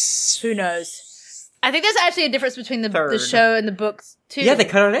 Who knows? I think there's actually a difference between the show and the books, too. Yeah, they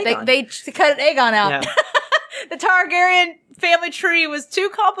cut out Aegon. They cut Aegon out. Yeah. The Targaryen family tree was too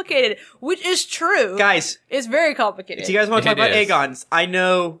complicated, which is true. Guys. It's very complicated. Do you guys want to talk about Aegons? I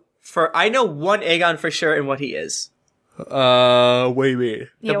know one Aegon for sure and what he is. Wait.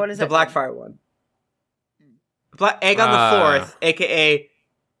 Yeah, what is the Blackfire one. Aegon the 4th, aka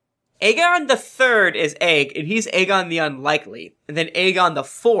Aegon the 3rd is Egg, and he's Aegon the Unlikely. And then Aegon the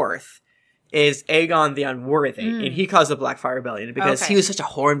 4th is Aegon the Unworthy, and he caused the Blackfire Rebellion because he was such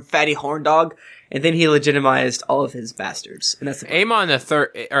a fatty horn dog, and then he legitimized all of his bastards. And that's Aemon the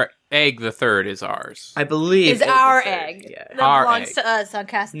 3rd, or Egg the 3rd is ours. I believe is our egg. Yeah. That belongs to us on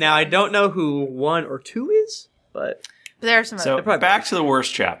Cast. Now I don't know who 1 or 2 is, but there are some. So back to the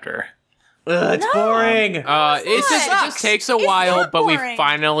worst chapter. It's boring. It just takes a while, but we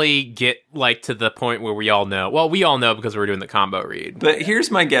finally get to the point where we all know. Well, we all know because we're doing the combo read. But here's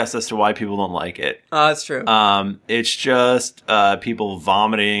my guess as to why people don't like it. That's true. It's just people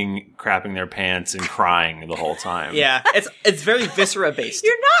vomiting, crapping their pants, and crying the whole time. Yeah, it's very viscera based.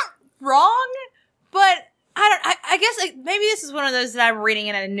 You're not wrong, but I guess maybe this is one of those that I'm reading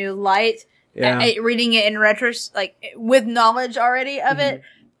in a new light. Yeah, reading it in with knowledge already of it,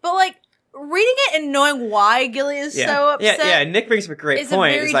 but reading it and knowing why Gilly is so upset. Yeah, Nick brings up a great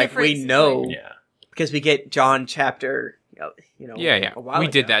point. It's we know because we get Jon chapter, a while we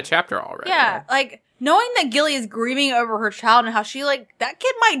ago. did that chapter already. Yeah, knowing that Gilly is grieving over her child and how she that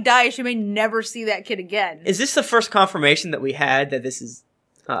kid might die, she may never see that kid again. Is this the first confirmation that we had that this is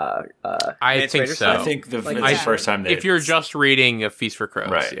I think so. I think the first time if you're just reading A Feast for Crows,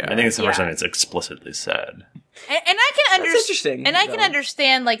 right? Yeah. I think it's the first time it's explicitly said. And I can understand. That's interesting. And I can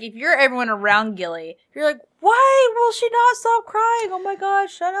understand, if you're everyone around Gilly, you're like, why will she not stop crying? Oh my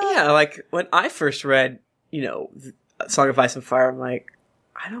gosh, shut up. Yeah, when I first read, Song of Ice and Fire, I'm like,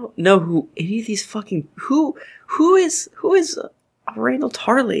 I don't know who any of these fucking who is Randall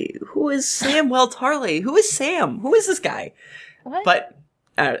Tarley? Who is Samwell Tarley? Who is Sam? Who is this guy? What? But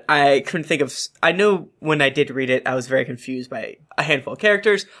I couldn't think of. I know when I did read it, I was very confused by a handful of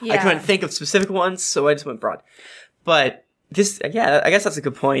characters. Yeah. I couldn't think of specific ones, so I just went broad. But this, I guess that's a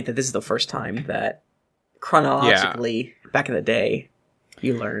good point that this is the first time that chronologically, back in the day,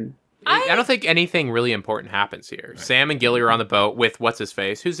 you learn. I don't think anything really important happens here. Right. Sam and Gilly are on the boat with what's his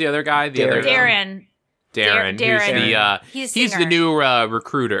face? Who's the other guy? Darren. Darren. He's the new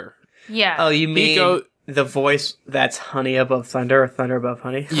recruiter. Yeah. Oh, you mean the voice that's Honey Above Thunder or Thunder Above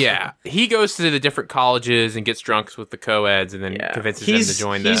Honey? Yeah. He goes to the different colleges and gets drunk with the co-eds and then convinces them to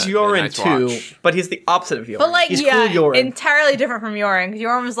join He's Yoren too, but he's the opposite of Yoren. But he's cool Yoren. Entirely different from Yoren, because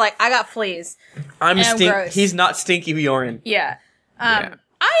Yoren was like, I got fleas. I'm gross. He's not stinky Yoren. Yeah. I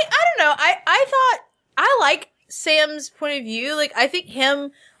don't know. I thought I like Sam's point of view. I think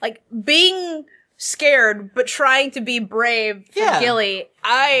him being scared but trying to be brave for Gilly.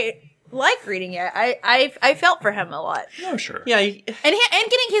 like reading it. I felt for him a lot. Oh, sure. Yeah, And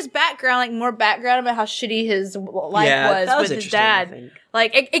getting his background, like more background about how shitty his life was with his dad.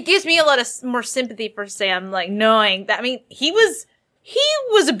 Like it gives me a lot of more sympathy for Sam, like knowing that. I mean, he was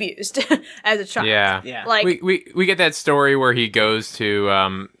abused as a child. Yeah. Like we get that story where he goes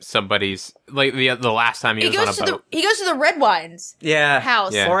to somebody's, like the last time he was on a boat. He goes to the Red Wines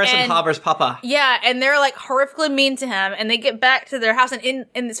house. Yeah. Horace and Hopper's papa. Yeah, and they're like horrifically mean to him, and they get back to their house, and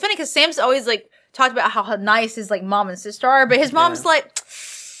it's funny because Sam's always like talked about how nice his like mom and sister are, but his mom's like,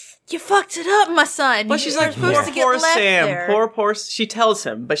 "You fucked it up, my son." But she's like, poor Sam. There. Poor. She tells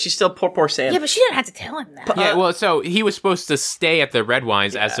him, but she's still poor Sam. Yeah, but she didn't have to tell him that. Yeah, well, so he was supposed to stay at the Red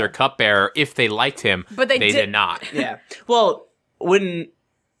Wines as their cupbearer if they liked him, but they did not. Yeah. Well,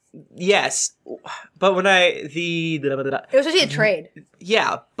 yes, but when it was actually a trade.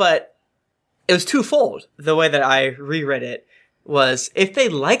 Yeah, but it was twofold. The way that I reread it was, if they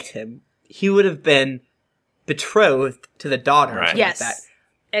liked him, he would have been betrothed to the daughter. Right. Yes. Like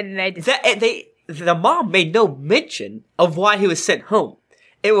that. And the mom made no mention of why he was sent home.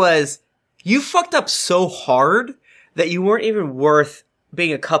 It was, you fucked up so hard that you weren't even worth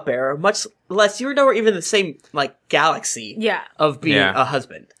being a cupbearer, much less you were nowhere even in the same like galaxy of being a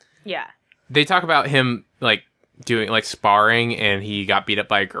husband. Yeah. They talk about him like doing like sparring, and he got beat up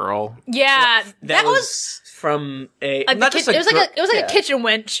by a girl. Yeah, that was from a like not just a it was like a kitchen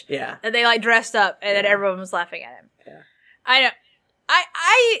wench. Yeah, that they like dressed up, and then everyone was laughing at him. Yeah, I know.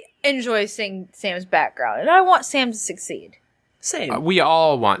 I enjoy seeing Sam's background, and I want Sam to succeed. Same. We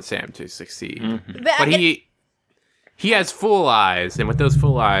all want Sam to succeed, Mm-hmm. but he has full eyes, and with those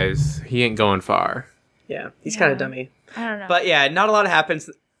full eyes, he ain't going far. Yeah, he's kind of dummy. I don't know. But yeah, not a lot happens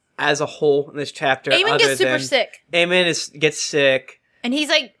as a whole in this chapter. Eamon gets super sick. Eamon gets sick. And he's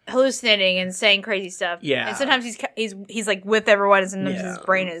like hallucinating and saying crazy stuff. Yeah. And sometimes he's like with everyone, and sometimes his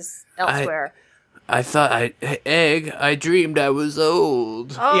brain is elsewhere. I thought I dreamed I was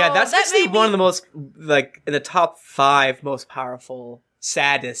old. Oh, Yeah, that's that actually made one me- of the most, like, in the top 5 most powerful,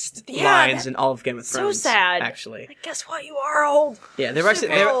 saddest lines in all of Game of so Thrones. sad. Actually. Like, guess what? You are old. Yeah, they were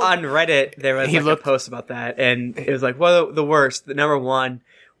on Reddit, there was a post about that, and it was like, well, the worst, the number one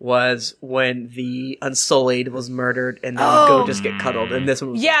was when the Unsullied was murdered, and then go just get cuddled, and this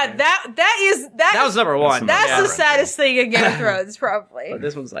one was Yeah, that was number one. That's the saddest thing in Game of Thrones, probably. But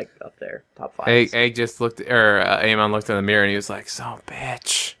this one's like up there, top 5. Egg just looked, or Aemon looked in the mirror, and he was like, "Son of a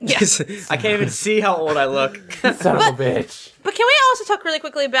bitch." Yes. I can't even see how old I look. Son of a bitch. But can we also talk really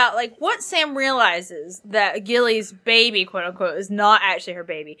quickly about like what Sam realizes that Gilly's baby, quote unquote, is not actually her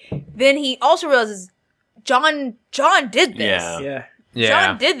baby. Then he also realizes John did this. Yeah.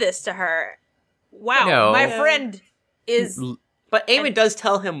 John did this to her. Wow, my friend is. But Aemon does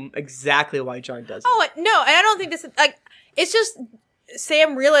tell him exactly why John does it. Oh no, and I don't think this is like. It's just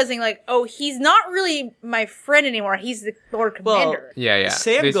Sam realizing like, oh, he's not really my friend anymore. He's the Lord Commander. Yeah.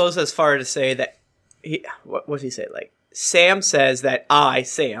 Sam goes as far to say that what does he say? Like, Sam says that I,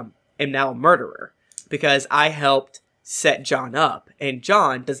 Sam, am now a murderer because I helped set John up, and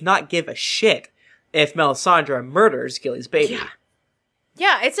John does not give a shit if Melisandre murders Gilly's baby.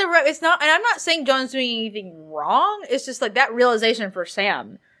 Yeah, it's not, and I'm not saying John's doing anything wrong. It's just like that realization for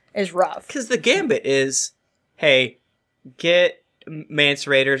Sam is rough. Because the gambit is, hey, get Mance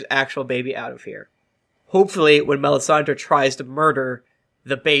Rayder's actual baby out of here. Hopefully, when Melisandre tries to murder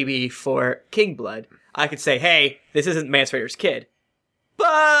the baby for Kingblood, I could say, hey, this isn't Mance Rayder's kid.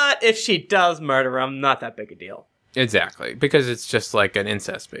 But if she does murder him, not that big a deal. Exactly, because it's just like an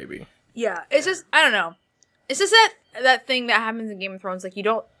incest baby. Yeah, it's just, I don't know. It's just that thing that happens in Game of Thrones. Like, you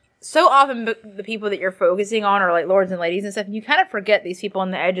don't, so often the people that you're focusing on are like lords and ladies and stuff, and you kind of forget these people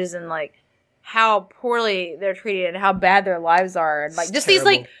on the edges and like how poorly they're treated and how bad their lives are. And like, It's just terrible.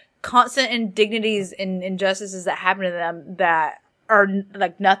 these like constant indignities and injustices that happen to them that are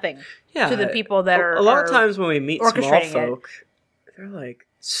like nothing to the people that are. A lot of times when we meet small orchestrating folk, they're like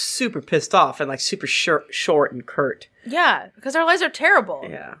super pissed off and like super short and curt. Yeah, because our lives are terrible.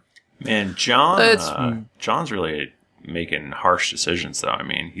 Yeah. Man, John's really making harsh decisions, though. I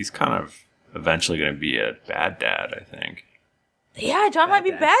mean, he's kind of eventually going to be a bad dad, I think. Yeah, John might be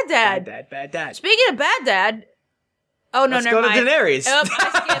bad dad. Bad dad. Speaking of bad dad. Oh, no, Let's never go mind. to Daenerys.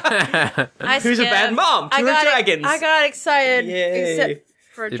 I Who's a bad skipped. mom to her dragons. I got excited. Yay. Except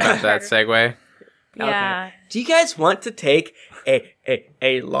for You got that segue? Yeah. Okay. Do you guys want to take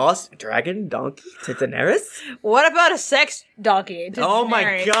a lost dragon donkey to Daenerys? What about a sex donkey? to Oh my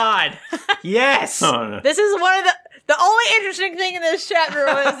Daenerys? god. Yes. Oh, no. This is one of the only interesting thing in this chapter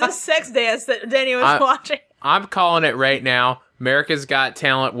was this sex dance that Danny was watching. I'm calling it right now. America's Got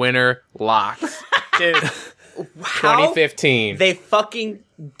Talent winner locked. Dude. 2015. They fucking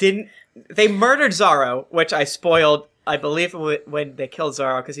didn't they murdered Zoro, which I spoiled, I believe, when they killed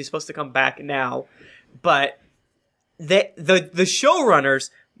Zoro, because he's supposed to come back now. But the showrunners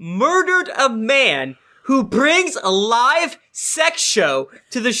murdered a man who brings a live sex show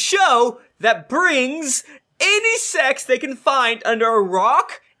to the show that brings any sex they can find under a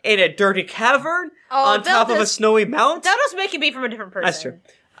rock in a dirty cavern on top of a snowy mountain. That was making me from a different person. That's true.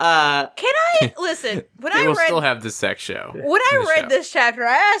 Can I listen? When they will still have the sex show. When I read this chapter,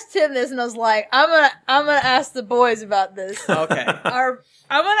 I asked Tim this, and I was like, "I'm gonna ask the boys about this." Okay. I'm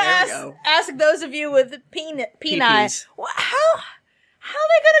gonna ask those of you with the peanut. How are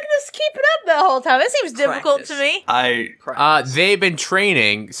they gonna just keep it up the whole time? It seems difficult to me. They've been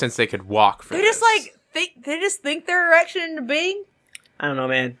training since they could walk. They just they just think their erection into being. I don't know,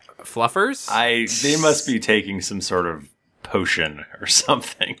 man. Fluffers? They must be taking some sort of potion or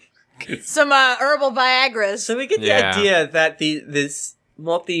something. Some herbal Viagra's. So we get the idea that this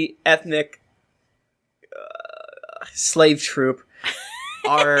multi-ethnic slave troop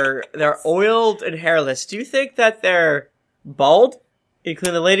they're oiled and hairless. Do you think that they're bald,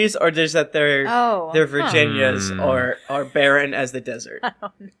 including the ladies, or just that they're Virginias or barren as the desert?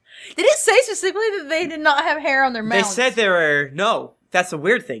 Did it say specifically that they did not have hair on their mouths? They said they were no. That's the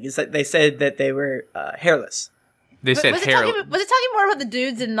weird thing is that they said that they were hairless. They said hairless. Was it talking more about the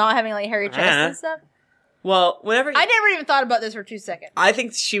dudes and not having like hairy chests and stuff? Well, whenever I never even thought about this for 2 seconds. I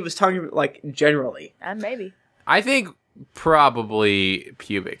think she was talking like generally. Maybe. I think probably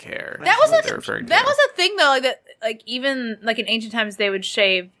pubic hair. That was a thing though, like even like in ancient times they would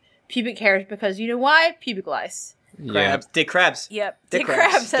shave pubic hairs because you know why? Pubic lice. Crabs. Dick crabs. Yep. Dick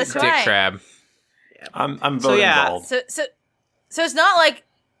crabs. That's right. Dick crab. Yeah. I'm voting bald. So it's not like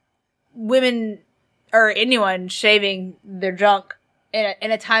women or anyone shaving their junk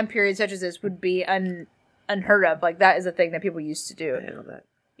in a time period such as this would be unheard of. Like that is a thing that people used to do. I know that.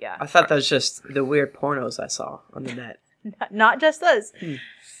 Yeah. I thought that was just the weird pornos I saw on the net. Not just those.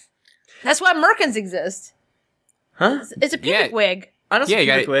 That's why merkins exist. Huh? It's a pubic wig. I don't see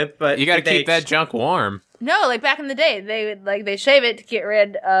pubic wig, but you gotta keep that junk warm. No, like back in the day, they shave it to get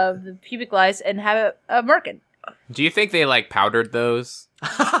rid of the pubic lice and have a merkin. Do you think they like powdered those?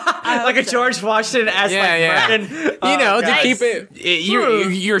 Like a George Washington as merkin? To keep it.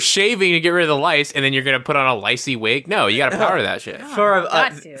 You're shaving to get rid of the lice, and then you're gonna put on a licey wig. No, you gotta powder that shit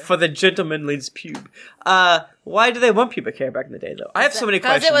for the gentleman's pube. Why do they want pubic hair back in the day, though? I have so many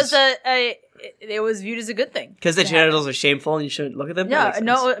questions. Because it was viewed as a good thing. Because the genitals are shameful and you shouldn't look at them. No,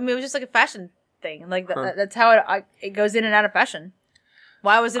 I mean it was just like a fashion thing. Like that's how it goes in and out of fashion.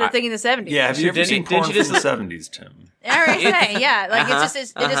 Why was it a thing in the 70s? Yeah, have you ever seen porn from the 70s, Tim? Like it just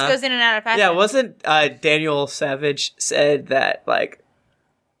goes in and out of fashion. Yeah, wasn't Daniel Savage said that like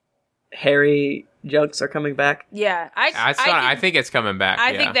hairy junks are coming back? Yeah, I think it's coming back.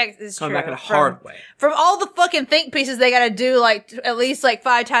 I think that is coming true. back in a hard way. From all the fucking think pieces they got to do, like at least like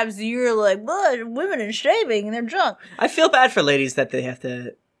 5 times a year, like women and shaving and their junk. I feel bad for ladies that they have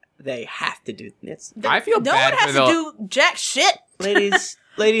to do this. I feel no bad one has to do jack shit. Ladies,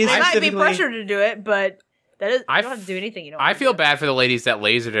 they might be pressured to do it, but you don't have to do anything. You don't. I feel bad for the ladies that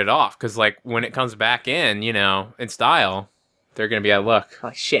lasered it off because, like, when it comes back in, in style, they're gonna be at look.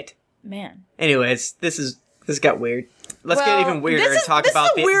 Oh shit, man. Anyways, this got weird. Let's get even weirder and talk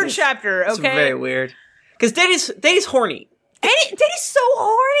about this. Is a weird chapter. Okay, it's very weird because Danny's horny. Danny's so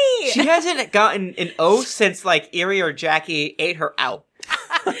horny. She hasn't gotten an O since like Erie or Jackie ate her out.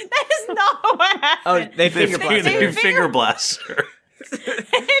 That is not what happened. Oh, they finger blasted her.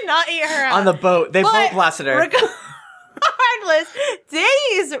 They did not eat her out. On the boat. They boat blasted her. Regardless,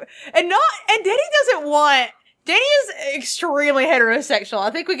 Danny doesn't want. Danny is extremely heterosexual. I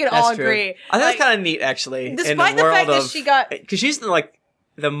think we can all agree. I think that's kind of neat, actually. Despite the fact that she got, because she's like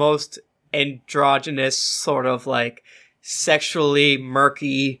the most androgynous sort of like sexually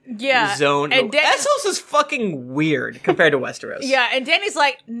murky zone. And Essos is fucking weird compared to Westeros. Yeah, and Danny's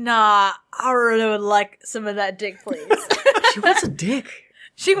like, nah, I really would like some of that dick, please. She wants a dick.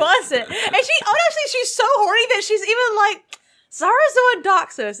 She wants it. And she's so horny that she's even like, Zarazoa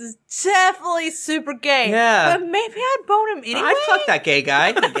Doxos is definitely super gay. Yeah. But maybe I'd bone him anyway. I'd fuck that gay guy,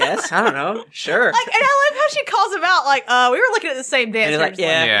 I guess. I don't know. Sure. And I love how she calls him out, like, we were looking at the same dance. And he's like,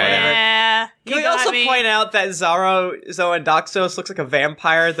 yeah. Can we also point out that Zarazoa Doxos looks like a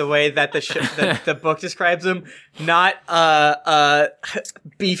vampire the way that the book describes him? Not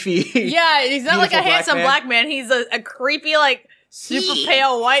beefy. Yeah, he's not like a handsome black man. He's a creepy, like, super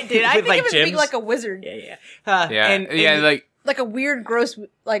pale white dude. I think of him being like a wizard. Yeah. Like a weird, gross,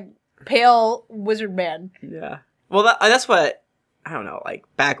 like, pale wizard man. Yeah. Well, that's what, I don't know, like,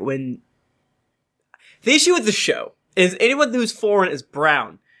 back when... The issue with the show is anyone who's foreign is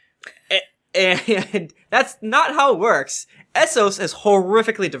brown. And that's not how it works. Essos is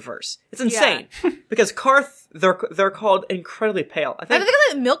horrifically diverse. It's insane. Because Karth, they're called incredibly pale. I think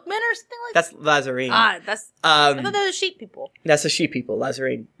like milkmen or something like that? That's Lazarine. That's... I thought those were sheep people. That's the sheep people,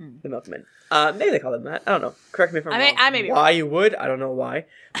 Lazarine, the milkmen. Maybe they call them that. I don't know. Correct me if I'm wrong. I may be why wrong. You would? I don't know why.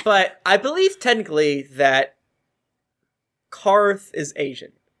 But I believe technically that Karth is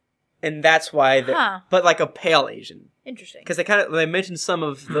Asian. And that's why they're... But like a pale Asian. Interesting. Because they mentioned some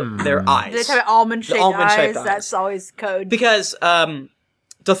of their eyes. They have almond-shaped eyes. That's always code. Because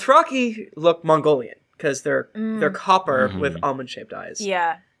Dothraki look Mongolian. Because they're copper with almond-shaped eyes.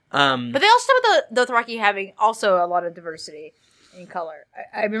 Yeah. But they also have the Dothraki having also a lot of diversity in color.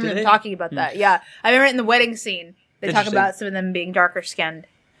 I remember them talking about that. Yeah. I remember in the wedding scene, they talk about some of them being darker skinned.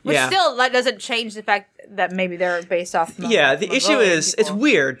 Which still, that doesn't change the fact that maybe they're based off the issue is, people. It's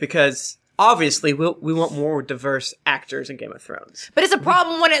weird because obviously we want more diverse actors in Game of Thrones. But it's a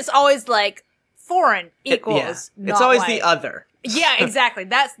problem when it's always like foreign equals. It's always white. The other. Yeah, exactly.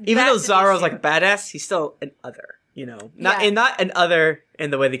 Even though Xaro's like badass, he's still an other. You know, not an other in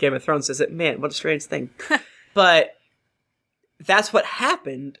the way the Game of Thrones says it. Man, what a strange thing. But that's what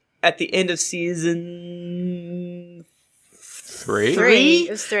happened at the end of season 3? It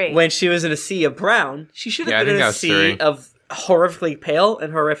was 3. When she was in a sea of brown, she should have been in a sea of horrifically pale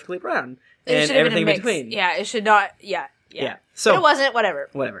and horrifically brown. And everything in between. Yeah, it should not. Yeah. So but it wasn't.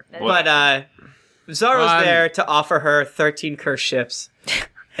 Whatever. But Xaro's there to offer her 13 cursed ships.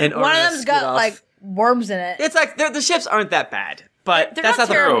 And one of them's got like worms in it. It's like the ships aren't that bad, but they're that's not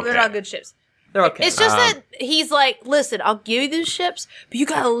terrible. Okay. They're not good ships. They're okay. It's just that he's like, listen, I'll give you these ships, but you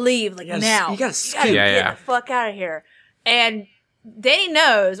gotta leave now. You gotta get the fuck out of here. And Dany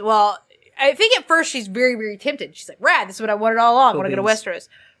knows. Well, I think at first she's very, very tempted. She's like, "Rad, this is what I wanted all along. I want to go to Westeros."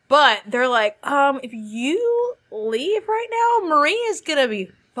 But they're like, if you leave right now, Marine is gonna be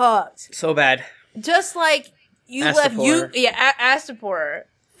fucked. So bad. Just like you left Astapor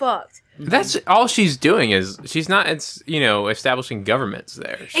fucked. That's all she's doing is she's not, establishing governments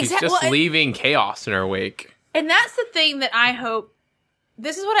there. She's just leaving chaos in her wake. And that's the thing that I hope.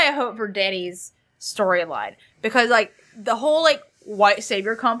 This is what I hope for Dany's storyline, because like the whole like white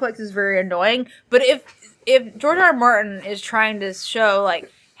savior complex is very annoying. But if George R. R. Martin is trying to show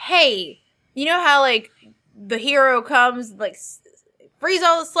like, hey, you know how like the hero comes like frees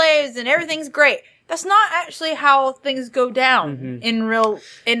all the slaves and everything's great. That's not actually how things go down in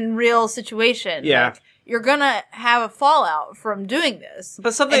real situations. Yeah. Like, you're gonna have a fallout from doing this.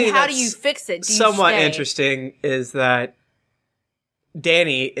 But something and how do you fix it? Somewhat interesting is that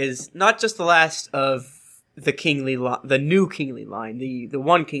Dany is not just the last of the kingly the new kingly line, the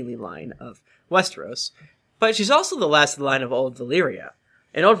one kingly line of Westeros, but she's also the last of the line of Old Valyria.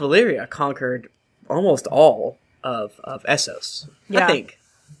 And Old Valyria conquered almost all of Essos. I think.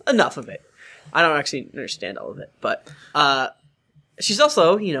 Enough of it. I don't actually understand all of it, but she's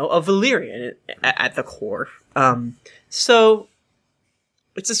also, a Valyrian at the core. So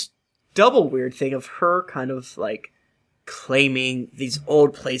it's this double weird thing of her kind of like claiming these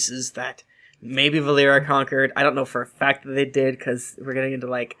old places that maybe Valyria conquered. I don't know for a fact that they did, because we're getting into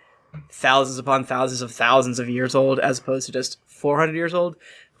like thousands upon thousands of years old as opposed to just 400 years old.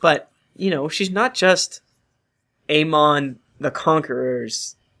 But, she's not just Aemon the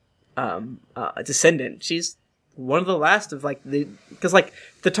Conqueror's descendant. She's one of the last of like because like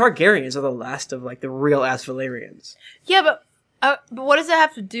the Targaryens are the last of like the real ass Valyrians. Yeah, but what does that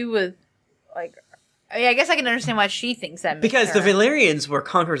have to do with like? I guess I can understand why she thinks that. Because the Valyrians were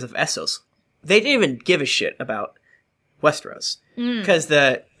conquerors of Essos. They didn't even give a shit about Westeros. Because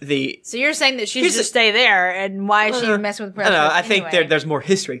the So you're saying that she should just stay there, and why is she messing with Westeros? I think there's more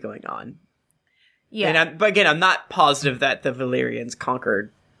history going on. Yeah. But again, I'm not positive that the Valyrians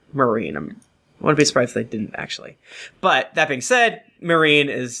conquered Meereen. I wouldn't be surprised if they didn't, actually. But that being said, Meereen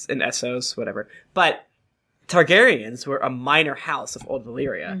is in Essos, whatever. But Targaryens were a minor house of Old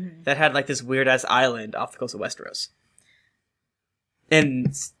Valyria that had like this weird-ass island off the coast of Westeros. And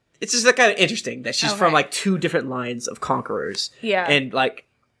it's just kind of interesting that she's from like two different lines of conquerors. Yeah. And like,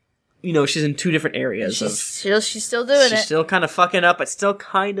 she's in two different areas. She's still doing it. She's still kind of fucking up, but still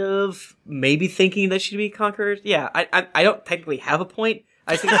kind of maybe thinking that she'd be conquered. Yeah, I don't technically have a point.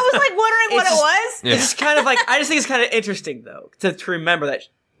 I was like wondering what it was. Yeah. It's kind of like, I just think it's kind of interesting though to remember that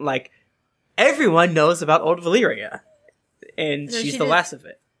like everyone knows about Old Valyria, and she's the last of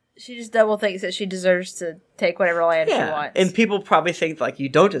it. She just double thinks that she deserves to take whatever land she wants. And people probably think like you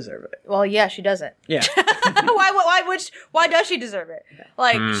don't deserve it. Well, yeah, she doesn't. Yeah. Why does she deserve it?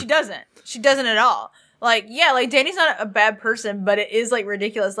 Like she doesn't. She doesn't at all. Like like Dany's not a bad person, but it is like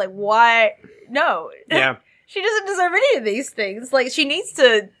ridiculous. Like why? No. Yeah. She doesn't deserve any of these things. Like, she needs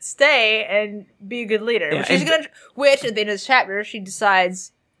to stay and be a good leader. Yeah, Which, at the end of this chapter, she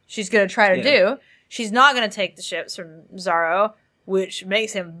decides she's gonna try to do. She's not gonna take the ships from Zaro, which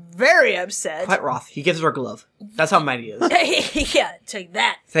makes him very upset. Quite wroth. He gives her a glove. That's how mad he is. Yeah, take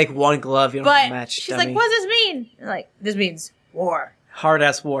that. Take one glove, you don't have to match. She's like, what does this mean? And like, this means war.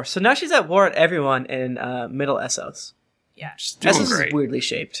 Hard-ass war. So now she's at war with everyone in Middle Essos. Yeah. Essos is weirdly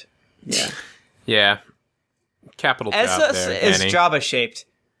shaped. Yeah. Yeah. Capital job Essos there, is Danny. Jabba-shaped.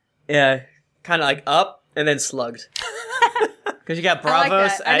 Yeah. Kind of like up and then slugged. Because you got Bravos. I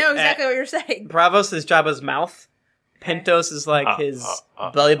like that. I know exactly what you're saying. Bravos is Jabba's mouth. Pentos is like his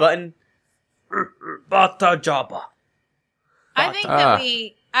belly button. Bata Jabba. I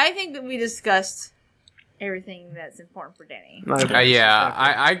think that we discussed everything that's important for Danny.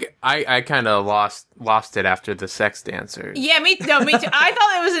 I kind of lost it after the sex dancers. Yeah, me too. I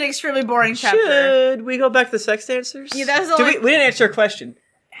thought it was an extremely boring chapter. Should we go back to the sex dancers? Yeah, that's the we didn't answer your question.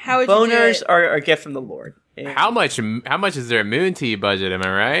 How would Boners you do it? are a gift from the Lord. And How much is their moon tea budget? Am I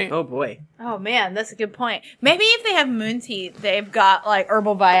right? oh boy. Oh man, that's a good point. Maybe if they have moon tea, they've got like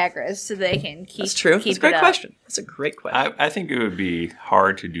herbal Viagra's so they can keep. That's true. Keep That's a great it up. question. That's a great question. I think it would be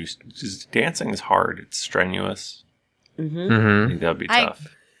hard to do. Just dancing is hard. It's strenuous. I think that would be tough.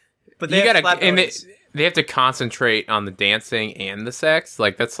 But You gotta, and they have to concentrate on the dancing and the sex.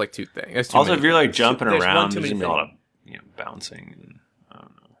 Like that's like two things. That's too Also, many if you're like jumping There's one around, too there's many gonna be a lot of bouncing. And, I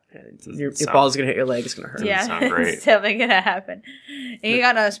don't know. your balls gonna hit your leg. It's gonna hurt. Yeah, sound great. it's definitely gonna happen. And you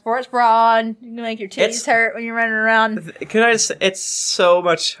got a sports bra on. You can make your titties hurt when you're running around. Can I just? It's so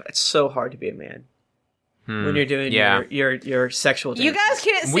hard to be a man when you're doing your sexual. You dance. guys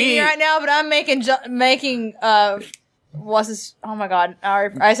can't see me right now, but I'm making what's this? Oh my god!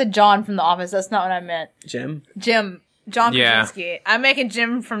 I said John from The Office. That's not what I meant. Jim. John Yeah. Krasinski. I'm making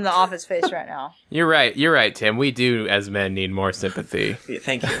Jim from The Office face right now. You're right, Tim. We do, as men, need more sympathy Yeah,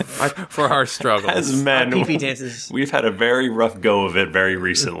 thank you. for our struggles. As men, Pee-pee dances. we've had a very rough go of it very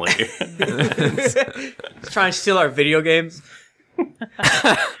recently. Trying to steal our video games.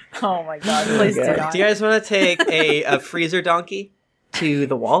 Oh my god! Please do not. Do you guys want to take a freezer donkey to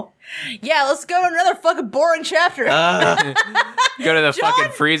the wall? Yeah, let's go to another fucking boring chapter. Go to the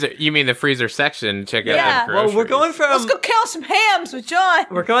fucking freezer. You mean the freezer section? Check out Yeah. the Well, we're groceries. going from Let's go count some hams with John.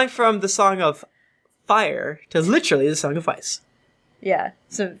 we're going from the Song of Fire to literally the Song of Ice. Yeah,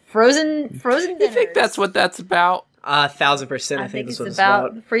 so frozen You dinners. think that's what that's about? 1,000%. I I think that's it's what it's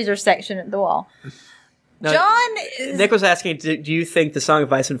about the freezer section at the wall. No, John is... Nick was asking, do you think the Song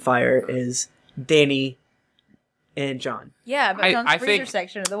of Ice and Fire is Danny and John? Yeah, but John's I freezer think-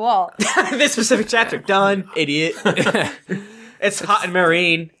 section at the wall. This specific chapter. Done, idiot. It's hot and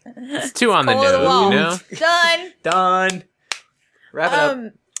marine. It's two on the Pull the nose, wall. you know? Done. Done. Wrap it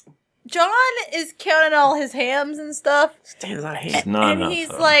up. John is counting all his hams and stuff. Damn, there's a lot of ham. Not And enough, he's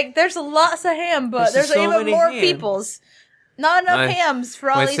though. like, there's lots of ham, but There's there's so even many more ham. peoples. Not enough hams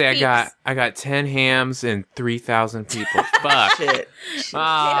for all Let's these say peeps. I got 10 hams and 3,000 people. Fuck. Shit. Yeah, that's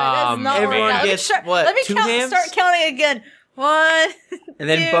Oh, not everyone working out. gets, let what, me 2 count, hams? start counting again. 1, And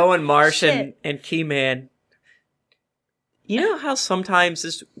then 2, Bo and Marsh shit. and Keyman. You know how sometimes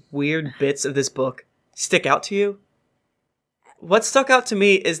just weird bits of this book stick out to you? What stuck out to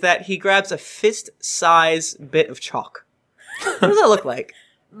me is that he grabs a fist-size bit of chalk. What does that look like?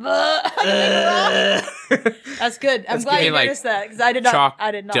 That's good. I'm glad good. you Like, noticed that because I did not. Chalk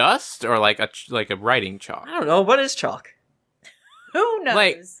I did not. dust or like a writing chalk? I don't know. What is chalk? Who knows?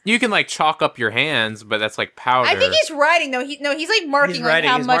 Like you can like chalk up your hands, but that's like powder. I think he's writing though. He's like marking He's like writing.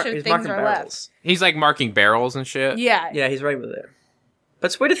 how He's much he's of things marking are barrels. He's like marking barrels and shit. left. Yeah. Yeah, he's writing with it. But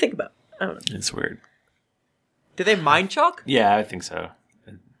it's weird to think about. I don't know. It's weird. Do they mine chalk? Yeah, I think so.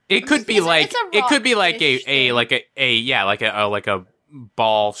 It could be It's like a it could be like rock-ish thing. like a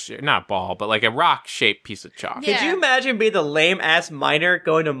ball, not ball, but like a rock shaped piece of chalk. Yeah. Could you imagine being the lame ass miner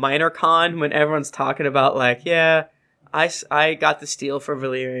going to MinerCon when everyone's talking about like, yeah, I got the steel for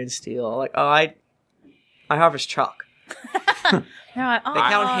Valyrian steel. Like, oh, I harvest chalk. They're like, oh, They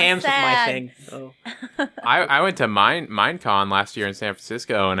count hams sad. with my thing. Oh. I went to MineCon last year in San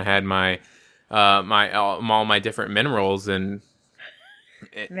Francisco and I had my all my different minerals and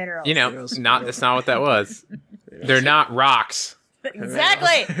Minerals. you know Minerals. it's not what that was. They're not rocks.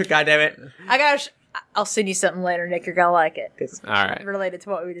 Exactly. God damn it. I'll send you something later, Nick. You're gonna like it. All right. Related to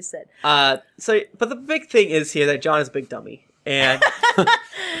what we just said. But the big thing is here that John is a big dummy. And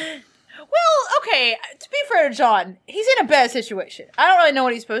Well, okay. To be fair to John, he's in a bad situation. I don't really know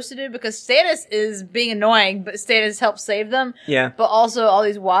what he's supposed to do because Stannis is being annoying, but Stannis helps save them. yeah. But also all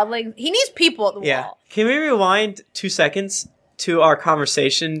these wildlings. He needs people at the Yeah. wall. Can we rewind 2 seconds to our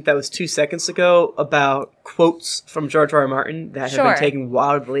conversation that was 2 seconds ago about quotes from George R. R. Martin that have been taken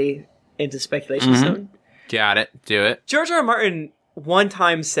wildly into speculation zone? Got it. Do it. George R. R. Martin one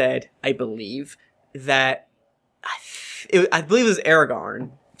time said, I believe, that I believe it was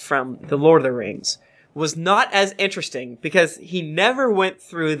Aragorn from The Lord of the Rings was not as interesting because he never went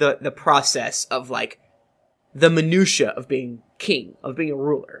through the process of like the minutia of being king, of being a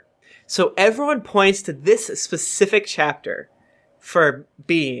ruler. So everyone points to this specific chapter for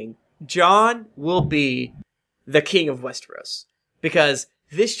being Jon will be the king of Westeros because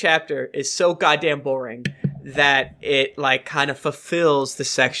this chapter is so goddamn boring that it like kind of fulfills the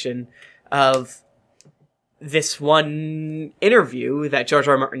section of this one interview that George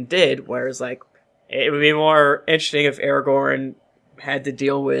R. R. Martin did where it's like, it would be more interesting if Aragorn had to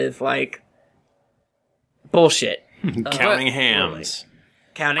deal with, like, bullshit. Counting hams.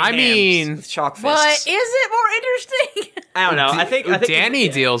 Counting hams with chalk fists. But is it more interesting? I don't know. I think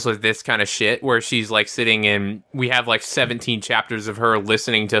Dany deals with this kind of shit where she's, like, sitting in... We have, like, 17 chapters of her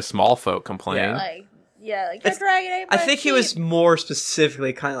listening to small folk complain. Like the dragon ate my I think he was more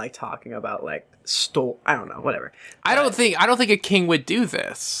specifically kind of, like, talking about, like, I don't know, whatever. I don't think a king would do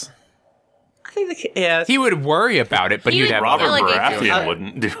this. I think he would worry about it, but he'd have Robert Baratheon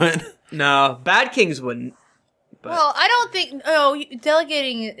wouldn't do it. No, bad kings wouldn't. But. Well, I don't think.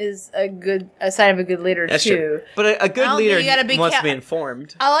 Delegating is a sign of a good leader That's too. True. But a good leader wants to be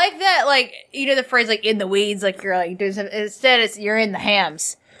informed. I like that, like the phrase like in the weeds, like you're like doing something. Instead, it's you're in the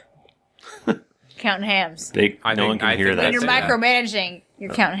hams, counting hams. No one can hear that. When you're micromanaging,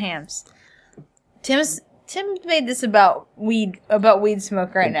 you're counting hams. Tim made this about weed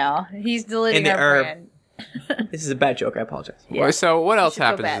smoke right now. He's deleting our brand. This is a bad joke. I apologize. Yeah. So what else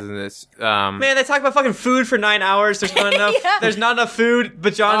happens in this? Man, they talk about fucking food for 9 hours. There's not enough. There's not enough food.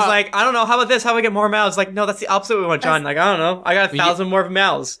 But Jon's like, I don't know. How about this? How do I get more mouths? Like, no, that's the opposite we want. Jon, like, I don't know. I got 1,000 more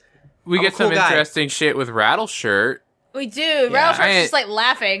mouths. We get some interesting shit with Rattleshirt. We do. Yeah. Rattleshirt's just like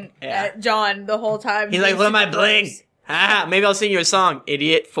laughing at Jon the whole time. He's like, look at my bling. Maybe I'll sing you a song,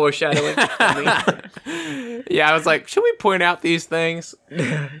 idiot. Foreshadowing. Yeah, I was like, should we point out these things?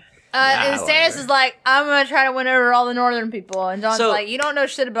 And Stannis is like, I'm going to try to win over all the northern people. And Jon's like, you don't know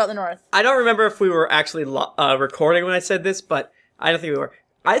shit about the north. I don't remember if we were actually recording when I said this, but I don't think we were.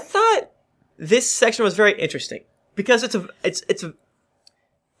 I thought this section was very interesting because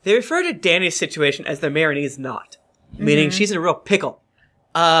they refer to Dany's situation as the Marinese knot, meaning she's in a real pickle.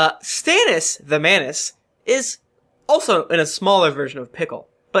 Stannis, the Manus, is also in a smaller version of pickle,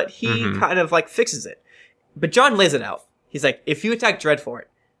 but he kind of like fixes it. But Jon lays it out. He's like, if you attack Dreadfort,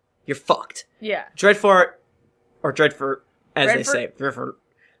 you're fucked. Yeah. Dreadfort, or Dreadfort, as they say. Dreadfort.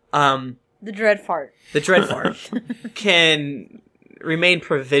 The Dreadfort. The Dreadfort can remain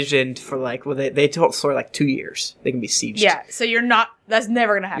provisioned for like, well, they told sort of like 2 years. They can be sieged. Yeah, so that's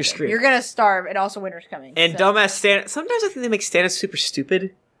never going to happen. You're screwed. You're going to starve, and also winter's coming. And dumbass Stannis, sometimes I think they make Stannis super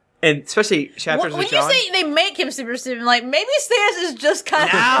stupid. And especially chapters with Jon. When you say they make him super stupid, like, maybe Stannis is just kind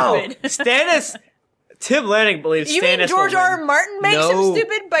of stupid. Stannis... Tim Lanning believes Stannis. You mean George R. R. Martin makes him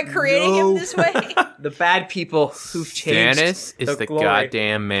stupid by creating him this way? The bad people who've changed. Stannis is the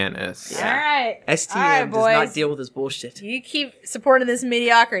goddamn Manus. Yeah. All right. STM does not deal with this bullshit. You keep supporting this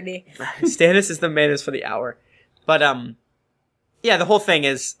mediocrity. Stannis is the Manus for the hour. But, yeah, the whole thing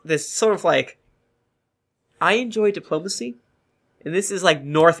is this sort of like, I enjoy diplomacy, and this is like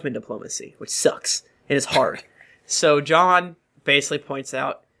Northman diplomacy, which sucks. It is hard. So Jon basically points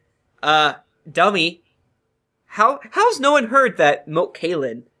out, dummy, how's no one heard that Moat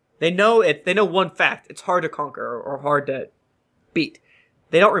Cailin? They know one fact. It's hard to conquer or hard to beat.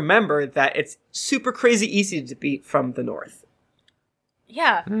 They don't remember that it's super crazy easy to beat from the north.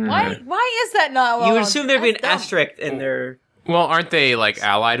 Yeah. Why is that not? You would assume there'd be an asterisk in their. Well, aren't they like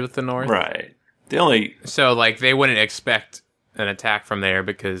allied with the north? Right. So like they wouldn't expect an attack from there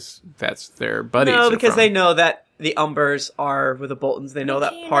because that's their buddies. No, because they know that the Umbers are with the Boltons. They know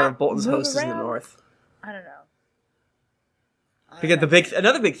that part of Bolton's host is in the north. I don't know. Because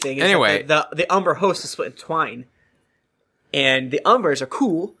another big thing is that the Umber host is split in twine. And the Umbers are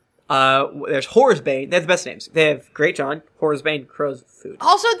cool. There's Horsebane. They have the best names. They have Great Jon, Horsebane, Crow's Food.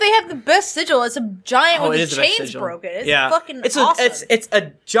 Also, they have the best sigil. It's a giant with his chains broken. It's fucking awesome. It's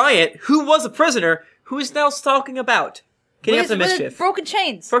a giant who was a prisoner who is now stalking about. Getting up the mischief. Broken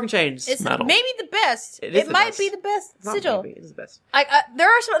chains. Broken chains. It's maybe the best. It might be the best sigil. Maybe. It is the best. There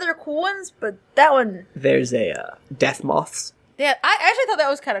are some other cool ones, but that one... There's a Death Moths. Yeah, I actually thought that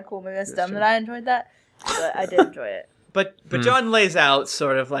was kind of cool. Maybe that's dumb that I enjoyed that. But I did enjoy it. But Jon lays out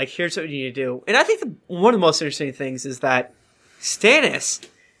sort of like, here's what you need to do. And I think one of the most interesting things is that Stannis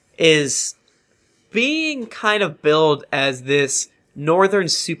is being kind of billed as this northern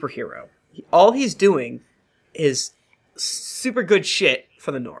superhero. All he's doing is super good shit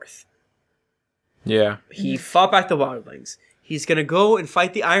for the North. Yeah. He fought back the Wildlings. He's gonna go and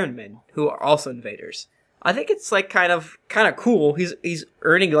fight the Iron Men, who are also invaders. I think it's like kind of cool. He's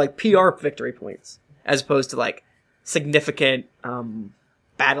earning like PR victory points as opposed to like significant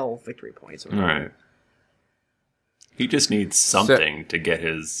battle victory points. All right. He just needs something to get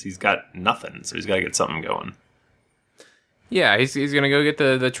his. He's got nothing, so he's got to get something going. Yeah, he's gonna go get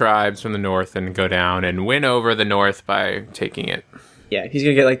the tribes from the north and go down and win over the north by taking it. Yeah, he's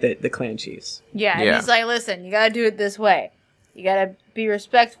gonna get like the clan chiefs. Yeah, and he's like, listen, you gotta do it this way. You gotta be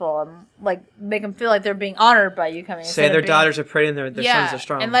respectful and like make them feel like they're being honored by you coming. Say their daughters are pretty and their sons are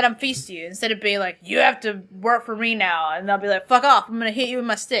strong. And let them feast you instead of being like, you have to work for me now, and they'll be like, fuck off, I'm gonna hit you with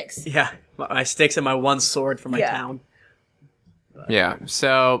my sticks. Yeah, my sticks and my one sword for my town. But. Yeah,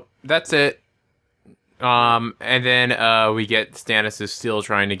 so that's it. And then we get Stannis is still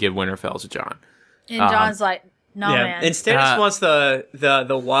trying to give Winterfell to Jon. And Jon's like, no, man. And Stannis wants the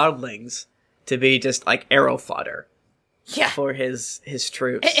wildlings to be just like arrow fodder. Yeah. For his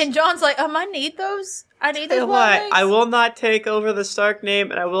troops. And Jon's like, I need those. I need those wildlings. I will not take over the Stark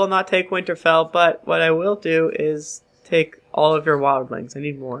name, and I will not take Winterfell, but what I will do is take all of your wildlings. I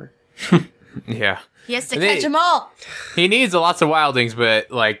need more. Yeah. He has to catch them all. He needs lots of wildlings,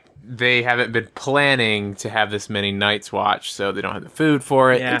 but like they haven't been planning to have this many Night's Watch, so they don't have the food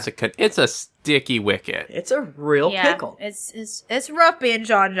for it. Yeah. It's a sticky wicket. It's a real pickle. It's rough being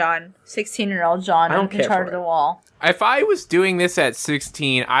Jon, 16-year-old Jon in charge of the wall. If I was doing this at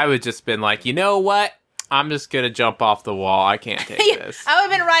 16, I would just been like, you know what? I'm just gonna jump off the wall. I can't take this. I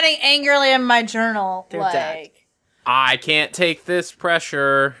would have been writing angrily in my journal, I can't take this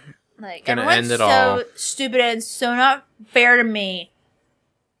pressure. Like, everyone's so stupid and so not fair to me.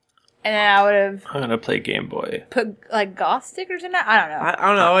 And then I would have... I'm gonna play Game Boy. Put, like, goth stickers in it? I don't know. I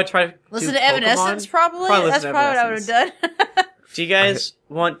don't know. I try to listen to Evanescence, probably? That's probably what I would have done. Do you guys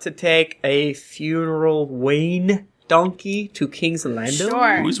want to take a funeral Wayne donkey to King's Landing?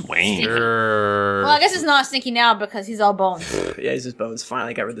 Sure. Who's Wayne? Sure. Well, I guess it's not stinky now because he's all bones. Yeah, he's just bones.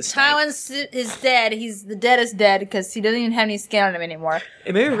 Finally got rid of the Tywin is dead. He's the deadest dead because he doesn't even have any skin on him anymore.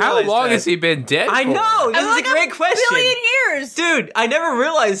 How long has he been dead for? I know! This is a great question. Billion years! Dude, I never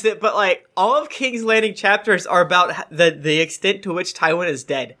realized it, but like, all of King's Landing chapters are about the extent to which Tywin is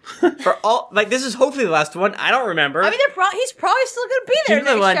dead. For all, like, this is hopefully the last one. I don't remember. I mean, he's probably still gonna be there in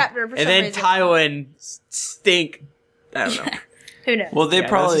the next chapter for some reason. And then Tywin stink. I don't know. Who knows? Well, they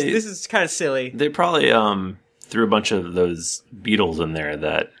probably... This is kind of silly. They probably threw a bunch of those beetles in there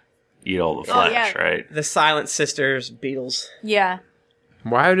that eat all the flesh, right? The Silent Sisters beetles. Yeah.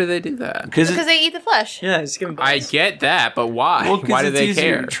 Why do they do that? Because they eat the flesh. Yeah, just give them bones. I get that, but why? Well, why do they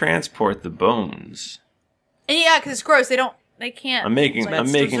care? To transport the bones. And yeah, because it's gross. They can't. I'm making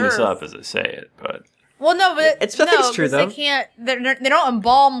this up as I say it, but... Well, no, but it's true though. They can't. They don't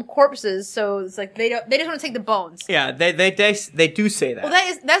embalm corpses, so it's like they just want to take the bones. Yeah, they do say that. Well,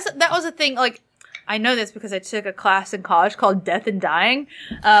 that was a thing. Like, I know this because I took a class in college called Death and Dying,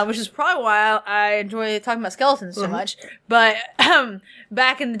 which is probably why I enjoy talking about skeletons so much. But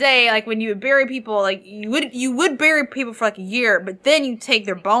back in the day, like when you would bury people, like you would bury people for like a year, but then you take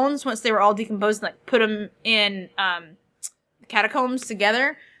their bones once they were all decomposed and like put them in catacombs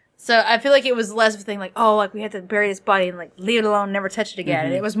together. So I feel like it was less of a thing like, oh, like we had to bury this body and like leave it alone, never touch it again. Mm-hmm.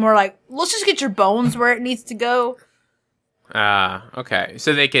 And it was more like, let's just get your bones where it needs to go. Okay.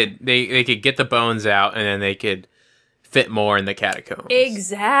 So they could get the bones out and then they could fit more in the catacombs.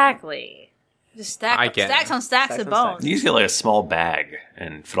 Exactly. Just stacks on stacks of bones. You just get like a small bag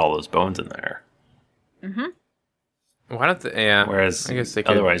and fit all those bones in there. Mm-hmm. Why don't they? Yeah. Whereas I guess they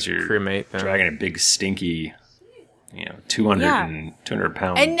could otherwise you're cremate them. dragging a big stinky... 200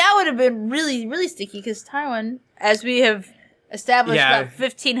 pounds. And that would have been really, really sticky because Tywin, as we have established about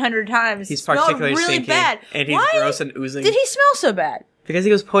 1,500 times, he's particularly really stinky, bad. And he's gross and oozing. Did he smell so bad? Because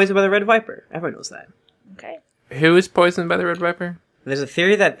he was poisoned by the Red Viper. Everyone knows that. Okay. Who was poisoned by the Red Viper? There's a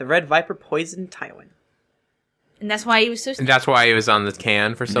theory that the Red Viper poisoned Tywin. And that's why he was so stinky. And that's why he was on the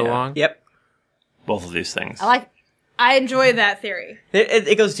can for so long? Yep. Both of these things. I enjoy that theory.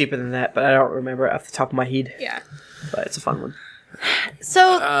 It goes deeper than that, but I don't remember off the top of my head. Yeah. But it's a fun one.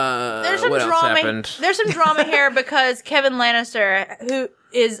 So there's some drama. Happened? There's some drama here because Kevin Lannister, who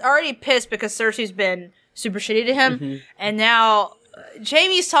is already pissed because Cersei's been super shitty to him, and now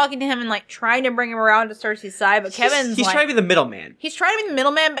Jaime's talking to him and like trying to bring him around to Cersei's side, but Kevin's he's trying to be the middleman. He's trying to be the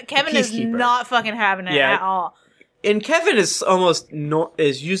middleman, but Kevin is not fucking having it at all. And Kevin is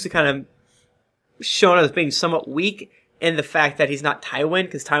is usually kind of shown as being somewhat weak in the fact that he's not Tywin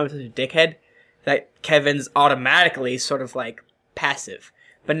because Tywin's such a dickhead. that Kevin's automatically sort of like passive.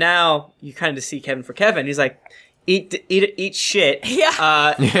 But now you kind of see Kevin for Kevin. He's like, eat shit.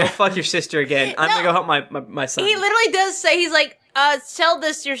 Yeah. Go fuck your sister again. I'm gonna go help my son. He literally does say, he's like, tell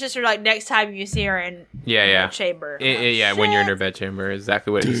this to your sister, like, next time you see her in the chamber. When you're in her bedchamber,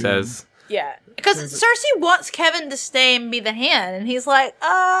 exactly what he says. Yeah. Because Cersei wants Kevin to stay and be the hand, and he's like,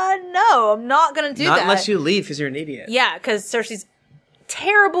 no, I'm not gonna do that. Not unless you leave, because you're an idiot. Yeah, because Cersei's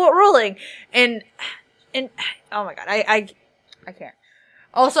terrible at ruling. And oh my god, I can't.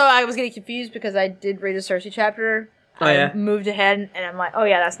 Also, I was getting confused because I did read a Cersei chapter. I moved ahead, and I'm like, oh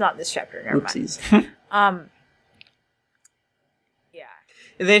yeah, that's not this chapter. Never mind. Yeah.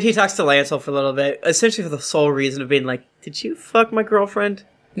 And then he talks to Lancel for a little bit, essentially for the sole reason of being like, did you fuck my girlfriend?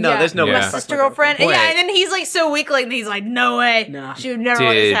 No, there's no way. My sister girlfriend. And and then he's like so weak, like he's like, no way. Nah. She would never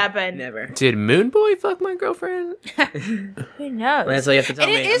let this happen. Never. Did Moon Boy fuck my girlfriend? Who knows? Lancel, you have to tell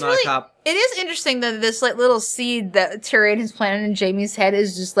me. I'm not a cop. It is interesting that this like little seed that Tyrion has planted in Jaime's head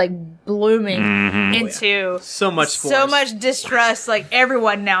is just like blooming into so much spores. So much distrust. Like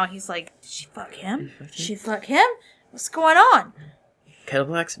everyone now, he's like, did she fuck him? Did she fuck him? What's going on? Kettle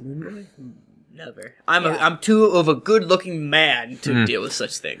Black's Moon Boy? Never. I'm too of a good-looking man to deal with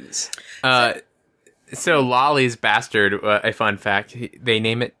such things. So Lolly's bastard, a fun fact, they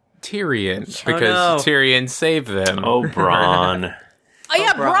name it Tyrion because Tyrion saved them. Oh, Bronn. Oh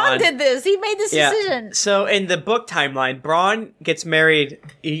yeah, Bronn did this. He made this decision. So in the book timeline, Bronn gets married.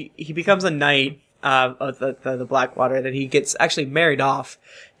 He becomes a knight of the Blackwater. That he gets actually married off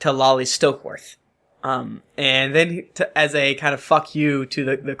to Lolly Stokeworth. And then as a kind of fuck you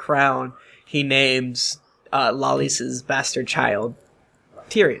to the crown, he names Lolly's bastard child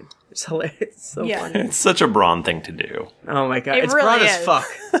Tyrion. It's hilarious. It's so funny. It's such a Bronn thing to do. Oh my god. It's really Bronn as fuck.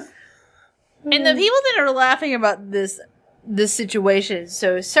 And the people that are laughing about this situation,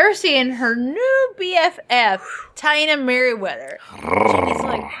 so Cersei and her new BFF, Taina Merryweather. She's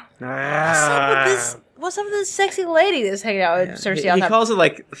like, what's up with this sexy lady that's hanging out with Cersei? He calls it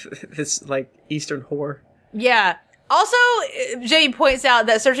like this like Eastern whore. Yeah. Also, Jamie points out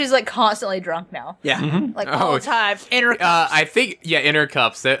that Cersei's like constantly drunk now. Yeah. Like all the time. In her cups. I think, in her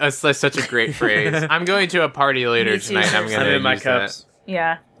cups. That's such a great phrase. I'm going to a party later tonight. I'm going to in my cups. That.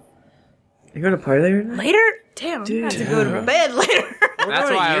 Yeah. You going to a party later? Later? Damn, I'm have to go to bed later.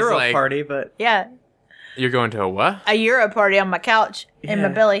 That's why a Euro party, but... Yeah. You're going to a what? A Euro party on my couch in my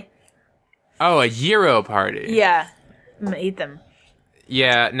belly. Oh, a Euro party. Yeah. I'm going to eat them.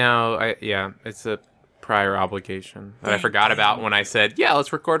 Yeah, no, it's a prior obligation that I forgot about when I said,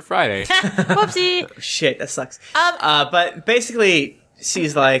 let's record Friday. Whoopsie. Shit, that sucks. But basically,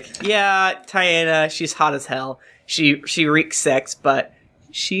 she's like, Taina, she's hot as hell. She reeks sex, but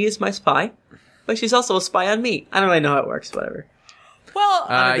she is my spy. But she's also a spy on me. I don't really know how it works, whatever. Well,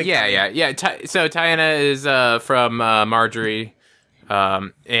 so Taina is from Marjorie.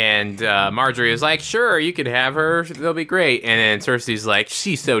 And Marjorie is like, sure, you could have her. They'll be great. And then Cersei's like,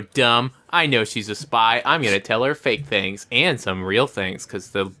 she's so dumb. I know she's a spy. I'm going to tell her fake things and some real things because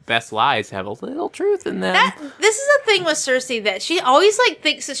the best lies have a little truth in them. This is the thing with Cersei, that she always like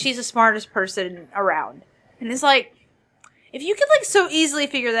thinks that she's the smartest person around. And it's like, if you could like so easily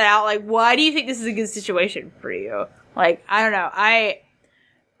figure that out, like, why do you think this is a good situation for you? Like, I don't know. I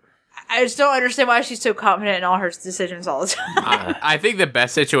just don't understand why she's so confident in all her decisions all the time. I think the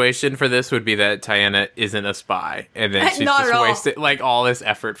best situation for this would be that Taina isn't a spy, and then she's just wasted like all this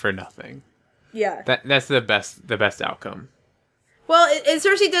effort for nothing. Yeah, that's the best outcome. Well, and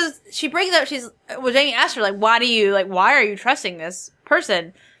Cersei she brings up, Jamie asked her, like, why are you trusting this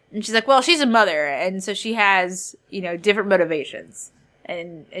person? And she's like, well, she's a mother, and so she has, different motivations,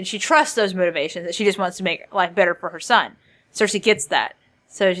 and she trusts those motivations, that she just wants to make life better for her son. Cersei gets that.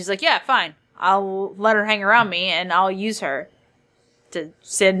 So she's like, yeah, fine. I'll let her hang around me, and I'll use her to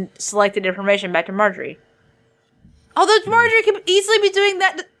send selected information back to Marjorie. Although Marjorie could easily be doing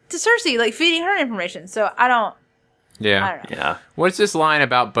that to Cersei, like feeding her information. So I don't know. Yeah. What's this line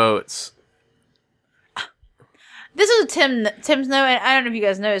about boats? This is Tim's note, and I don't know if you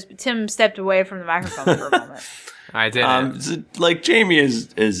guys noticed, but Tim stepped away from the microphone for a moment. I didn't. Like Jamie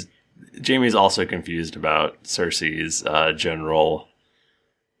Jamie's also confused about Cersei's general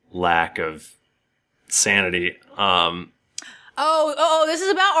lack of sanity. This is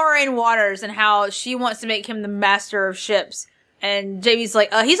about Aurane Waters and how she wants to make him the master of ships. And Jamie's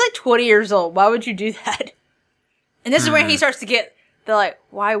like, he's like 20 years old. Why would you do that? And this is where he starts to get, they're like,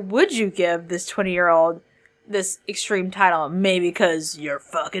 why would you give this 20-year-old this extreme title? Maybe because you're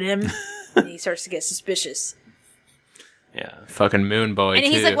fucking him. And he starts to get suspicious. Yeah. Fucking Moon Boy, and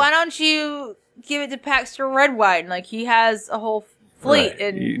he's like, why don't you give it to Paxter Redwine? Like, he has a whole fleet. Right.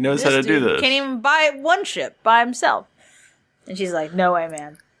 And he knows how to do this. Can't even buy one ship by himself. And she's like, no way,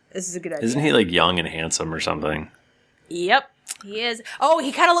 man. This is a good idea. Isn't he like young and handsome or something? Yep, he is. Oh,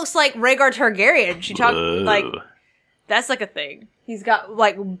 he kind of looks like Rhaegar Targaryen. She talked like that's like a thing. He's got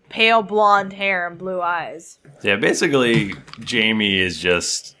like pale blonde hair and blue eyes. Yeah, basically, Jaime is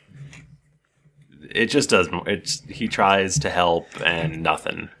just. It just doesn't. He tries to help and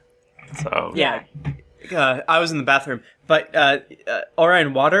nothing. So Yeah. I was in the bathroom, but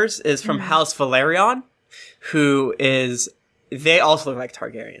Orion Waters is from House Valerion, who is. They also look like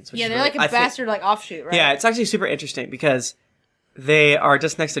Targaryens. Yeah, they're like a bastard, like offshoot, right? Yeah, it's actually super interesting because they are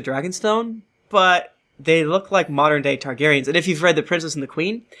just next to Dragonstone, but they look like modern day Targaryens. And if you've read The Princess and the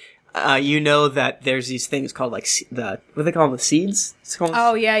Queen, you know that there's these things called like what do they call them? The seeds?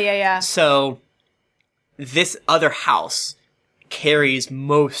 Oh yeah. So this other house carries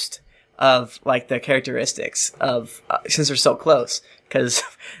most of like the characteristics of since they're so close, because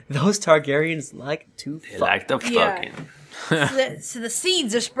those Targaryens like to fuck. They like the fucking. So the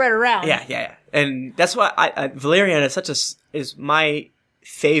seeds are spread around. Yeah, and that's why Valerian is my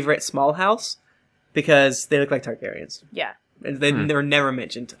favorite small house because they look like Targaryens. Yeah. And they were never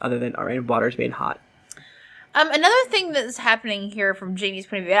mentioned other than Orion Waters being hot. Another thing that's happening here from Jaime's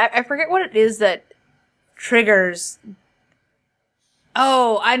point of view, I forget what it is that triggers.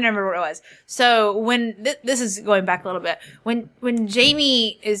 Oh, I remember what it was. So when this is going back a little bit, when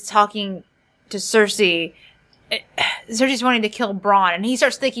Jaime is talking to Cersei. Cersei's wanting to kill Bronn, and he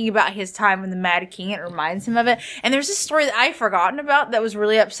starts thinking about his time in the Mad King. It reminds him of it. And there's this story that I've forgotten about that was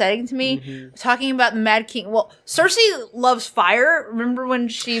really upsetting to me. Talking about the Mad King. Well, Cersei loves fire. Remember when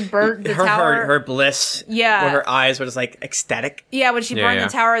she burnt the tower? Her bliss. Yeah. Where her eyes were just like ecstatic. Yeah, when she burned the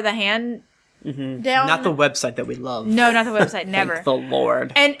Tower of the Hand down. Not the website that we love. No, not the website. Never. Thank the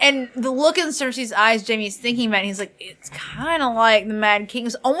Lord. And the look in Cersei's eyes, Jaime's thinking about it, and he's like, it's kind of like the Mad King.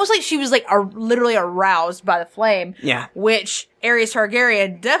 It's almost like she was like literally aroused by the flame. Yeah. Which Aerys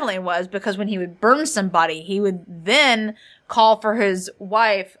Targaryen definitely was, because when he would burn somebody, he would then call for his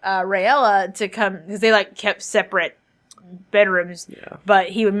wife, Rhaella, to come, because they like kept separate bedrooms. Yeah. But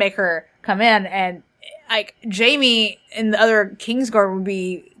he would make her come in, and like Jaime and the other Kingsguard would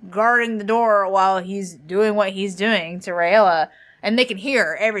be guarding the door while he's doing what he's doing to Rhaella, and they can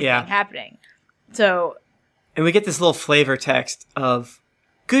hear everything happening. So, and we get this little flavor text of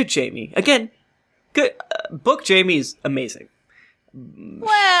good Jaime. Again, good book Jaime is amazing.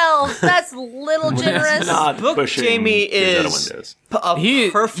 Well, that's a little generous. Book Jaime is a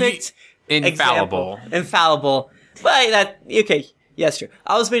perfect infallible. Infallible. But that okay. Yes, true.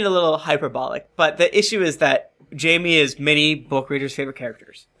 I was being a little hyperbolic, but the issue is that Jaime is many book readers' favorite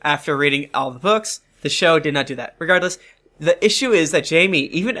characters. After reading all the books, the show did not do that. Regardless, the issue is that Jaime,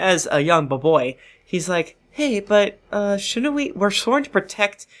 even as a young boy, he's like, hey, but shouldn't we're sworn to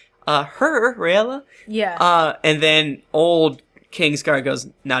protect her, Rhaella? Yeah. And then old Kingsguard goes,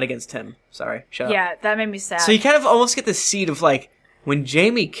 not against him. Sorry, shut up. Yeah, that made me sad. So you kind of almost get the seed of like, when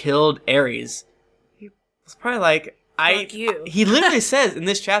Jaime killed Aerys, he was probably like, he literally says in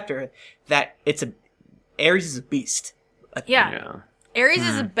this chapter that Aerys is a beast. Yeah. Aerys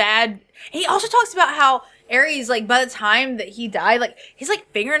is a bad. He also talks about how Aerys, like, by the time that he died, like, his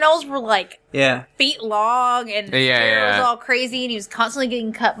like fingernails were like feet long, and his hair was all crazy, and he was constantly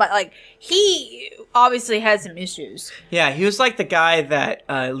getting cut by, like, he obviously had some issues. Yeah, he was like the guy that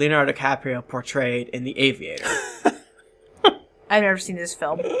Leonardo DiCaprio portrayed in The Aviator. I've never seen this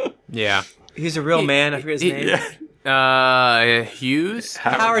film. Yeah. He's a real man. I forget his name. Hughes?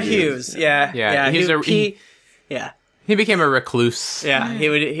 Howard Hughes. Yeah. He became a recluse. Yeah, he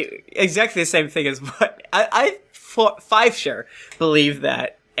would exactly the same thing as what I five share believe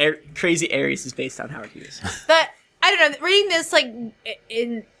that Crazy Aerys is based on Howard Hughes. That I don't know. Reading this, like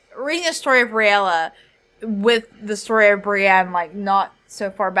reading the story of Rhaella with the story of Brienne, like not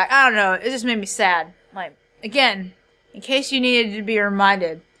so far back. I don't know. It just made me sad. Like again, in case you needed to be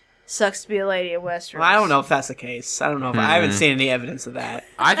reminded. Sucks to be a lady of Westeros. Well, I don't know if that's the case. I don't know if I haven't seen any evidence of that.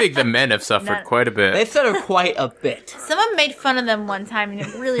 I think the men have suffered quite a bit. They've suffered quite a bit. Someone made fun of them one time, and it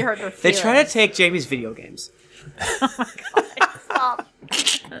really hurt their feelings. They try to take Jaime's video games. Oh my god! Stop.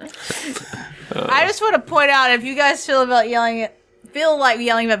 I just want to point out, if you guys feel like yelling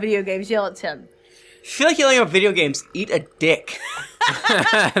about video games, yell at Tim. If you feel like yelling about video games, eat a dick.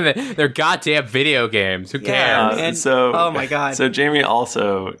 They're goddamn video games. Who cares? Oh my god. So Jaime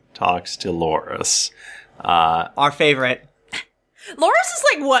also talks to Loras. Our favorite. Loras is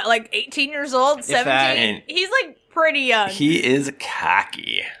like what, like 18 years old, 17? He's like pretty young. He is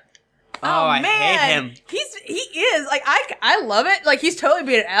cocky. I man, hate him. He is like I love it. Like he's totally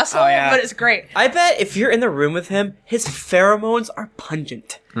being an asshole, but it's great. I bet if you're in the room with him, his pheromones are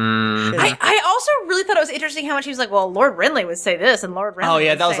pungent. I also really thought it was interesting how much he was like, well, Lord Renly would say this, and Lord Renly. Oh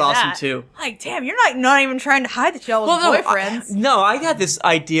yeah, would that was say awesome that. too. Like, damn, you're like not even trying to hide that y'all was boyfriends. I got this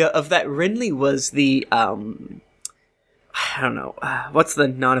idea of that Renly was the I don't know what's the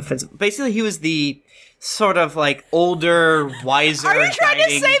non-offensive. Basically, he was the sort of like older, wiser. Are you trying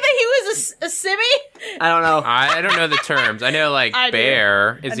guiding... to say that he was a simmy? I don't know. I don't know the terms. I know like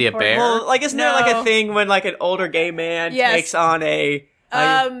bear. Is he a bear? Well, like isn't there like a thing when like an older gay man takes on a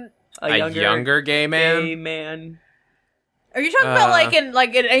younger gay man? Are you talking about like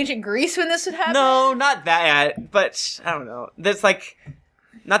in ancient Greece when this would happen? No, not that. But I don't know. There's like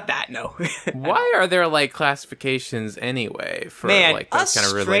not that. No. Why are there like classifications anyway for like those kind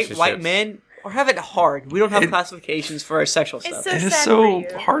of relationships? Straight white men or have it hard. We don't have classifications for our sexual stuff. So it is so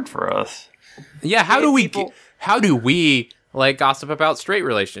hard for us. Yeah, how do we like gossip about straight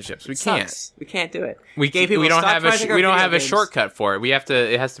relationships? We can't. We can't do it. We don't have a shortcut for it.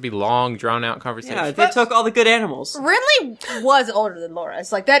 It has to be long, drawn out conversations. Yeah, they took all the good animals. Renly was older than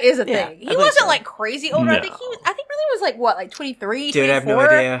Loras. Like that is a thing. He wasn't like crazy older. No. I think Renly was like what, like 23, Dude, 24? I have no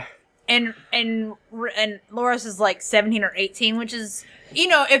idea. And Loras is like 17 or 18, which is, you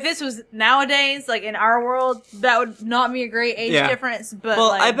know, if this was nowadays, like in our world, that would not be a great age difference. But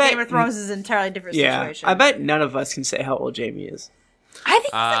I bet Game of Thrones is an entirely different situation. I bet none of us can say how old Jaime is. I think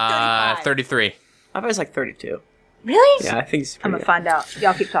he's like 35. 33. I bet he's like 32. Really? Yeah, I think he's I'm gonna find out.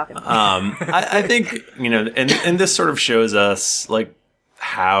 Y'all keep talking. I think, you know, and this sort of shows us like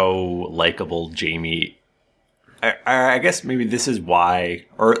how likable Jaime. I guess maybe this is why,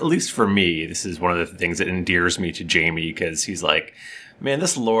 or at least for me, this is one of the things that endears me to Jaime, because he's like, man,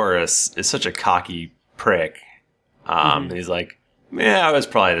 this Loras is such a cocky prick. And he's like, man, I was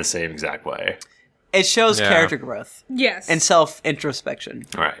probably the same exact way. It shows character growth. Yes. And self-introspection.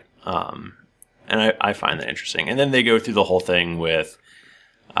 Right. And I find that interesting. And then they go through the whole thing with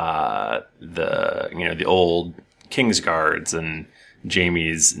the old Kingsguards and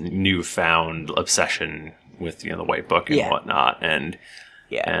Jaime's newfound obsession with the White Book and whatnot. And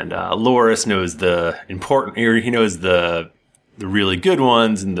Loras knows the important, or he knows the really good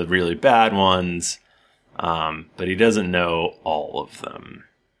ones and the really bad ones, but he doesn't know all of them.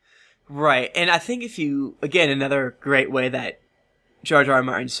 Right. And I think again, another great way that George R. R.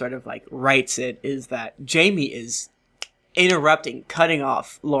 Martin sort of like writes it is that Jaime is interrupting, cutting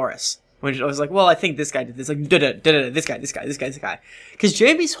off Loras. When I was like, well, I think this guy did this, like, this guy. Because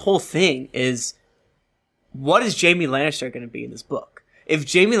Jaime's whole thing is, what is Jaime Lannister going to be in this book?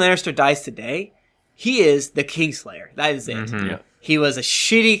 If Jaime Lannister dies today, he is the Kingslayer. That is it. Mm-hmm. Yeah. He was a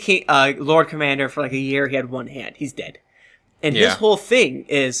shitty Lord Commander for like a year. He had one hand. He's dead. And his whole thing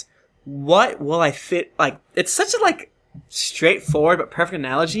is, what will I fit? Like, it's such a like straightforward but perfect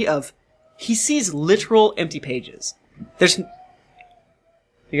analogy of, he sees literal empty pages. You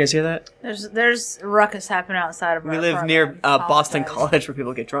guys hear that? There's a ruckus happening outside of our We live near Boston College where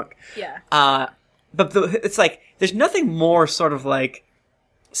people get drunk. Yeah. But it's like, there's nothing more sort of like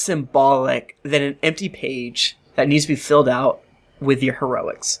symbolic than an empty page that needs to be filled out with your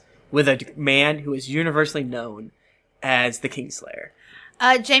heroics. With a man who is universally known as the Kingslayer.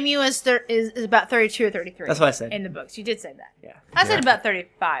 Jaime is about 32 or 33. That's what I said. In the books. You did say that. Yeah. I said about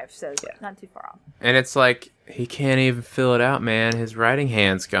 35, so not too far off. And it's like, he can't even fill it out, man. His writing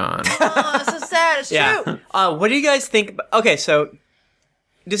hand's gone. Oh, that's so sad. It's true. What do you guys think? Okay, so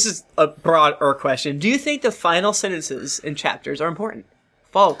this is a broader question. Do you think the final sentences in chapters are important?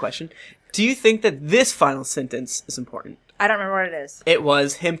 Follow-up question. Do you think that this final sentence is important? I don't remember what it is. It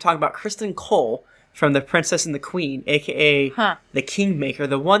was him talking about Criston Cole from The Princess and the Queen, a.k.a. the Kingmaker,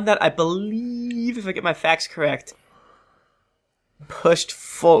 the one that I believe, if I get my facts correct, pushed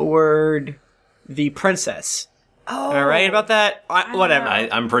forward the princess. Oh. Am I right about that? Whatever.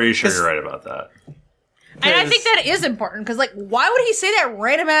 I'm pretty sure you're right about that. And I think that is important, because, like, why would he say that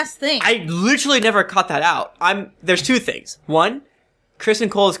random-ass thing? I literally never caught that out. There's two things. One,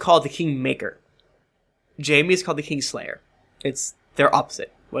 Criston Cole is called the Kingmaker. Jaime is called the Kingslayer. They're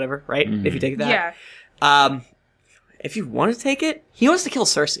opposite. Whatever, right? Mm-hmm. If you take that. Yeah. If you want to take it, he wants to kill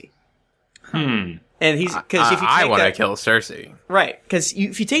Cersei. And he's... because if you I want to kill Cersei. Right. Because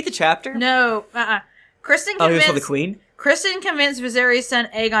if you take the chapter... No, Criston convinced... Oh, he was for the Queen? Criston convinced Viserys' son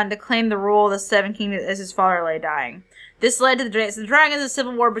Aegon to claim the rule of the Seven Kingdoms as his father lay dying. This led to the Dance of the Dragons, a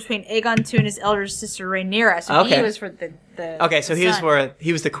civil war between Aegon II and his elder sister Rhaenyra. So he was for the okay, so he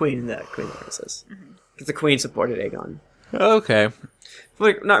was the Queen in the Queen of Princess. Because the Queen supported Aegon. Okay.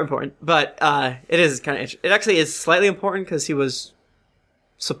 Not important, but it is kind of interesting. It actually is slightly important because he was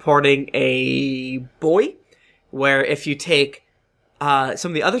supporting a boy, where if you take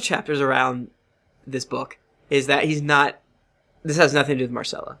some of the other chapters around this book, is that this has nothing to do with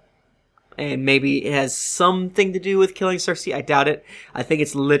Marcella. And maybe it has something to do with killing Cersei. I doubt it. I think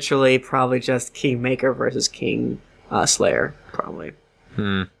it's literally probably just Kingmaker versus King Slayer, probably. I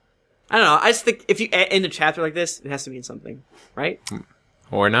don't know. I just think if you end a chapter like this, it has to mean something, right?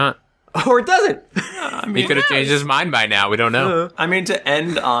 Or not. Or it doesn't. He could have changed his mind by now. We don't know. I mean, to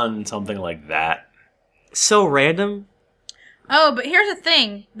end on something like that. So random. Oh, but here's the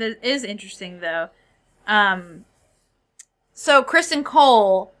thing that is interesting, though. So Kristen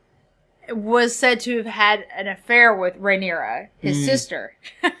Cole was said to have had an affair with Rhaenyra, his sister.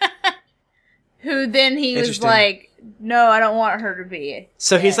 Who then he was like, no, I don't want her to be.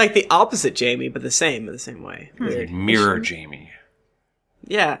 So he's like the opposite Jaime, but the same way. Mirror Jaime.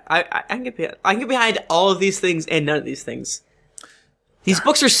 Yeah, I can get behind all of these things and none of these things. These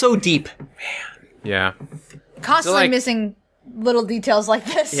books are so deep. Yeah. Constantly missing little details like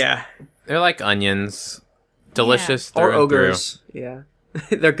this. Yeah. They're like onions. Delicious Or through and through. ogres. Yeah.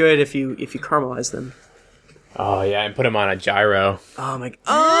 They're good if you caramelize them. Oh, yeah, and put them on a gyro. Oh, my...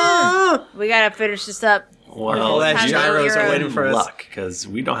 Oh! We gotta finish this up. Well, that gyros are waiting for us. Luck, because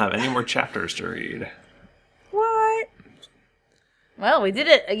we don't have any more chapters to read. What? Well, we did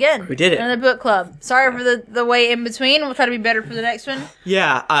it again. We did it. Another book club. Sorry for the way in between. We'll try to be better for the next one.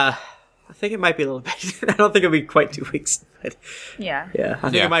 Yeah, I think it might be a little bit... I don't think it'll be quite 2 weeks. But Yeah. yeah,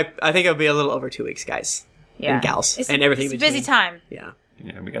 I think it'll be a little over 2 weeks, guys. Yeah. And gals. It's and everything It's a in between. busy time. Yeah.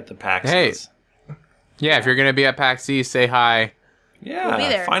 Yeah, we got the PAX. Hey. Yeah, if you're going to be at PAX East, say hi. Yeah, We'll be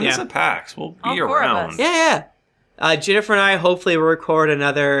there. find us Yeah. at PAX. We'll All be 4 of around. us. Yeah. Jennifer and I hopefully will record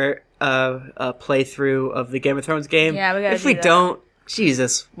another playthrough of the Game of Thrones game. Yeah, we gotta If do we that. don't,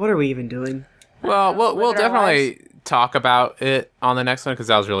 Jesus, what are we even doing? Well, we'll Living our definitely talk about it on the next one because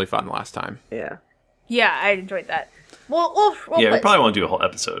that was really fun last time. Yeah. Yeah, I enjoyed that. We'll Yeah, we play. probably won't do a whole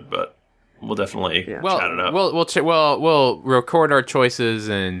episode, but we'll definitely chat it up. We'll record our choices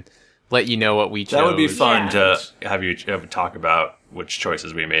and let you know what we chose. That would be fun Yeah. to have you talk about which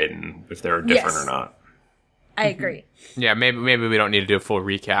choices we made and if they were different Yes. or not. I agree. Yeah, maybe we don't need to do a full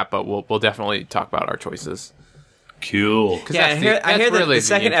recap, but we'll definitely talk about our choices. Cool. 'Cause Yeah, that's I hear that really the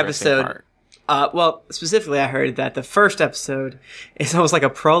second interesting episode. part. Well, specifically, I heard that the first episode is almost like a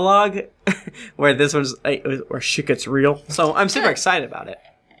prologue, where this one's where shit gets real. So I'm super excited about it.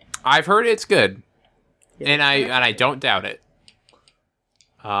 I've heard it's good, and I don't doubt it.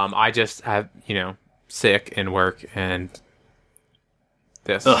 I just have sick and work and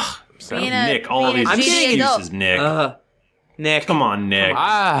this. Ugh. So. Being a- Nick, all of being these a GD excuses, adult. Nick. Nick, Come on, Nick. And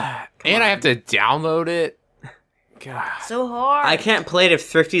I have to download it. God. So hard. I can't play it if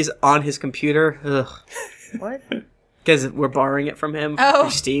Thrifty's on his computer. Ugh. What? Because we're borrowing it from him Oh.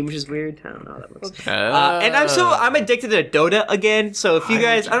 through Steam, which is weird. I don't know how that works. And I'm addicted to Dota again. So if you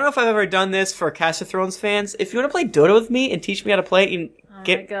guys, I don't know if I've ever done this for Cast of Thrones fans. If you want to play Dota with me and teach me how to play and my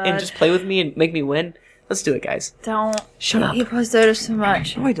God. and just play with me and make me win, let's do it, guys. Don't. Shut up. He plays Dota so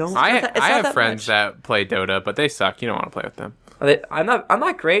much. No, I don't. I It's not have that friends much. that play Dota, but they suck. You don't want to play with them. I'm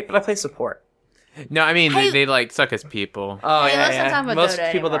not great, but I play support. No, I mean Hey. they like suck as people. Oh Hey, yeah, let's not yeah. talk about Most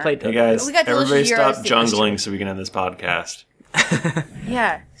Dota people that play anymore. Dota. Hey guys, We got delicious everybody stop Euros jungling so we can end this podcast.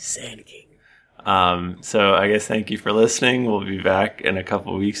 Yeah. Sand King. So I guess thank you for listening. We'll be back in a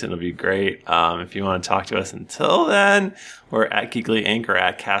couple weeks and it'll be great. If you want to talk to us until then, we're at Geekly Inc. or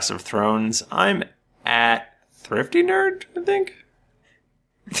at Cast of Thrones. I'm at Thrifty Nerd, I think.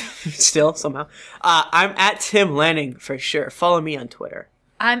 Still somehow. I'm at Tim Lanning for sure. Follow me on Twitter.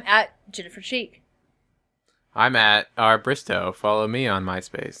 I'm at Jennifer Cheek. I'm at R Bristow. Follow me on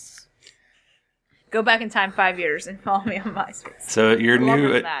MySpace. Go back in time 5 years and follow me on MySpace. So your Longer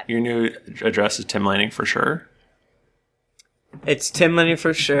new than that. address is Tim Lanning for sure. It's Tim Lanning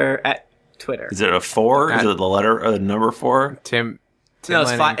for sure at Twitter. Is it a 4? Is it the letter number 4? Tim No,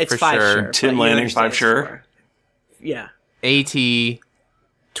 it's Lanning five. It's for 5 sure. sure. Tim but you Lanning, understand 5 it's sure. 4. Yeah. AT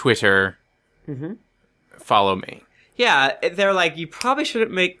Twitter. Follow me. Yeah, they're like, you probably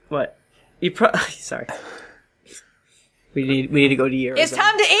shouldn't make what? Sorry. We need to go to Eurozone. It's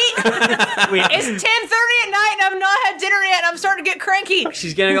time to eat. It's 10:30 at night and I've not had dinner yet and I'm starting to get cranky.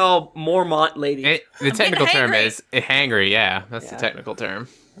 She's getting all Mormont lady. The technical term hangry. is hangry. Yeah, that's the Yeah. technical term.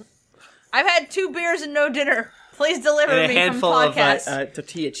 I've had 2 beers and no dinner. Please deliver and a me handful from of podcast.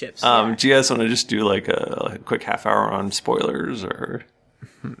 tortilla chips. Do you guys want to just do like a quick half hour on spoilers or?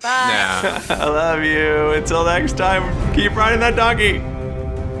 Bye. Yeah. I love you. Until next time, keep riding that donkey.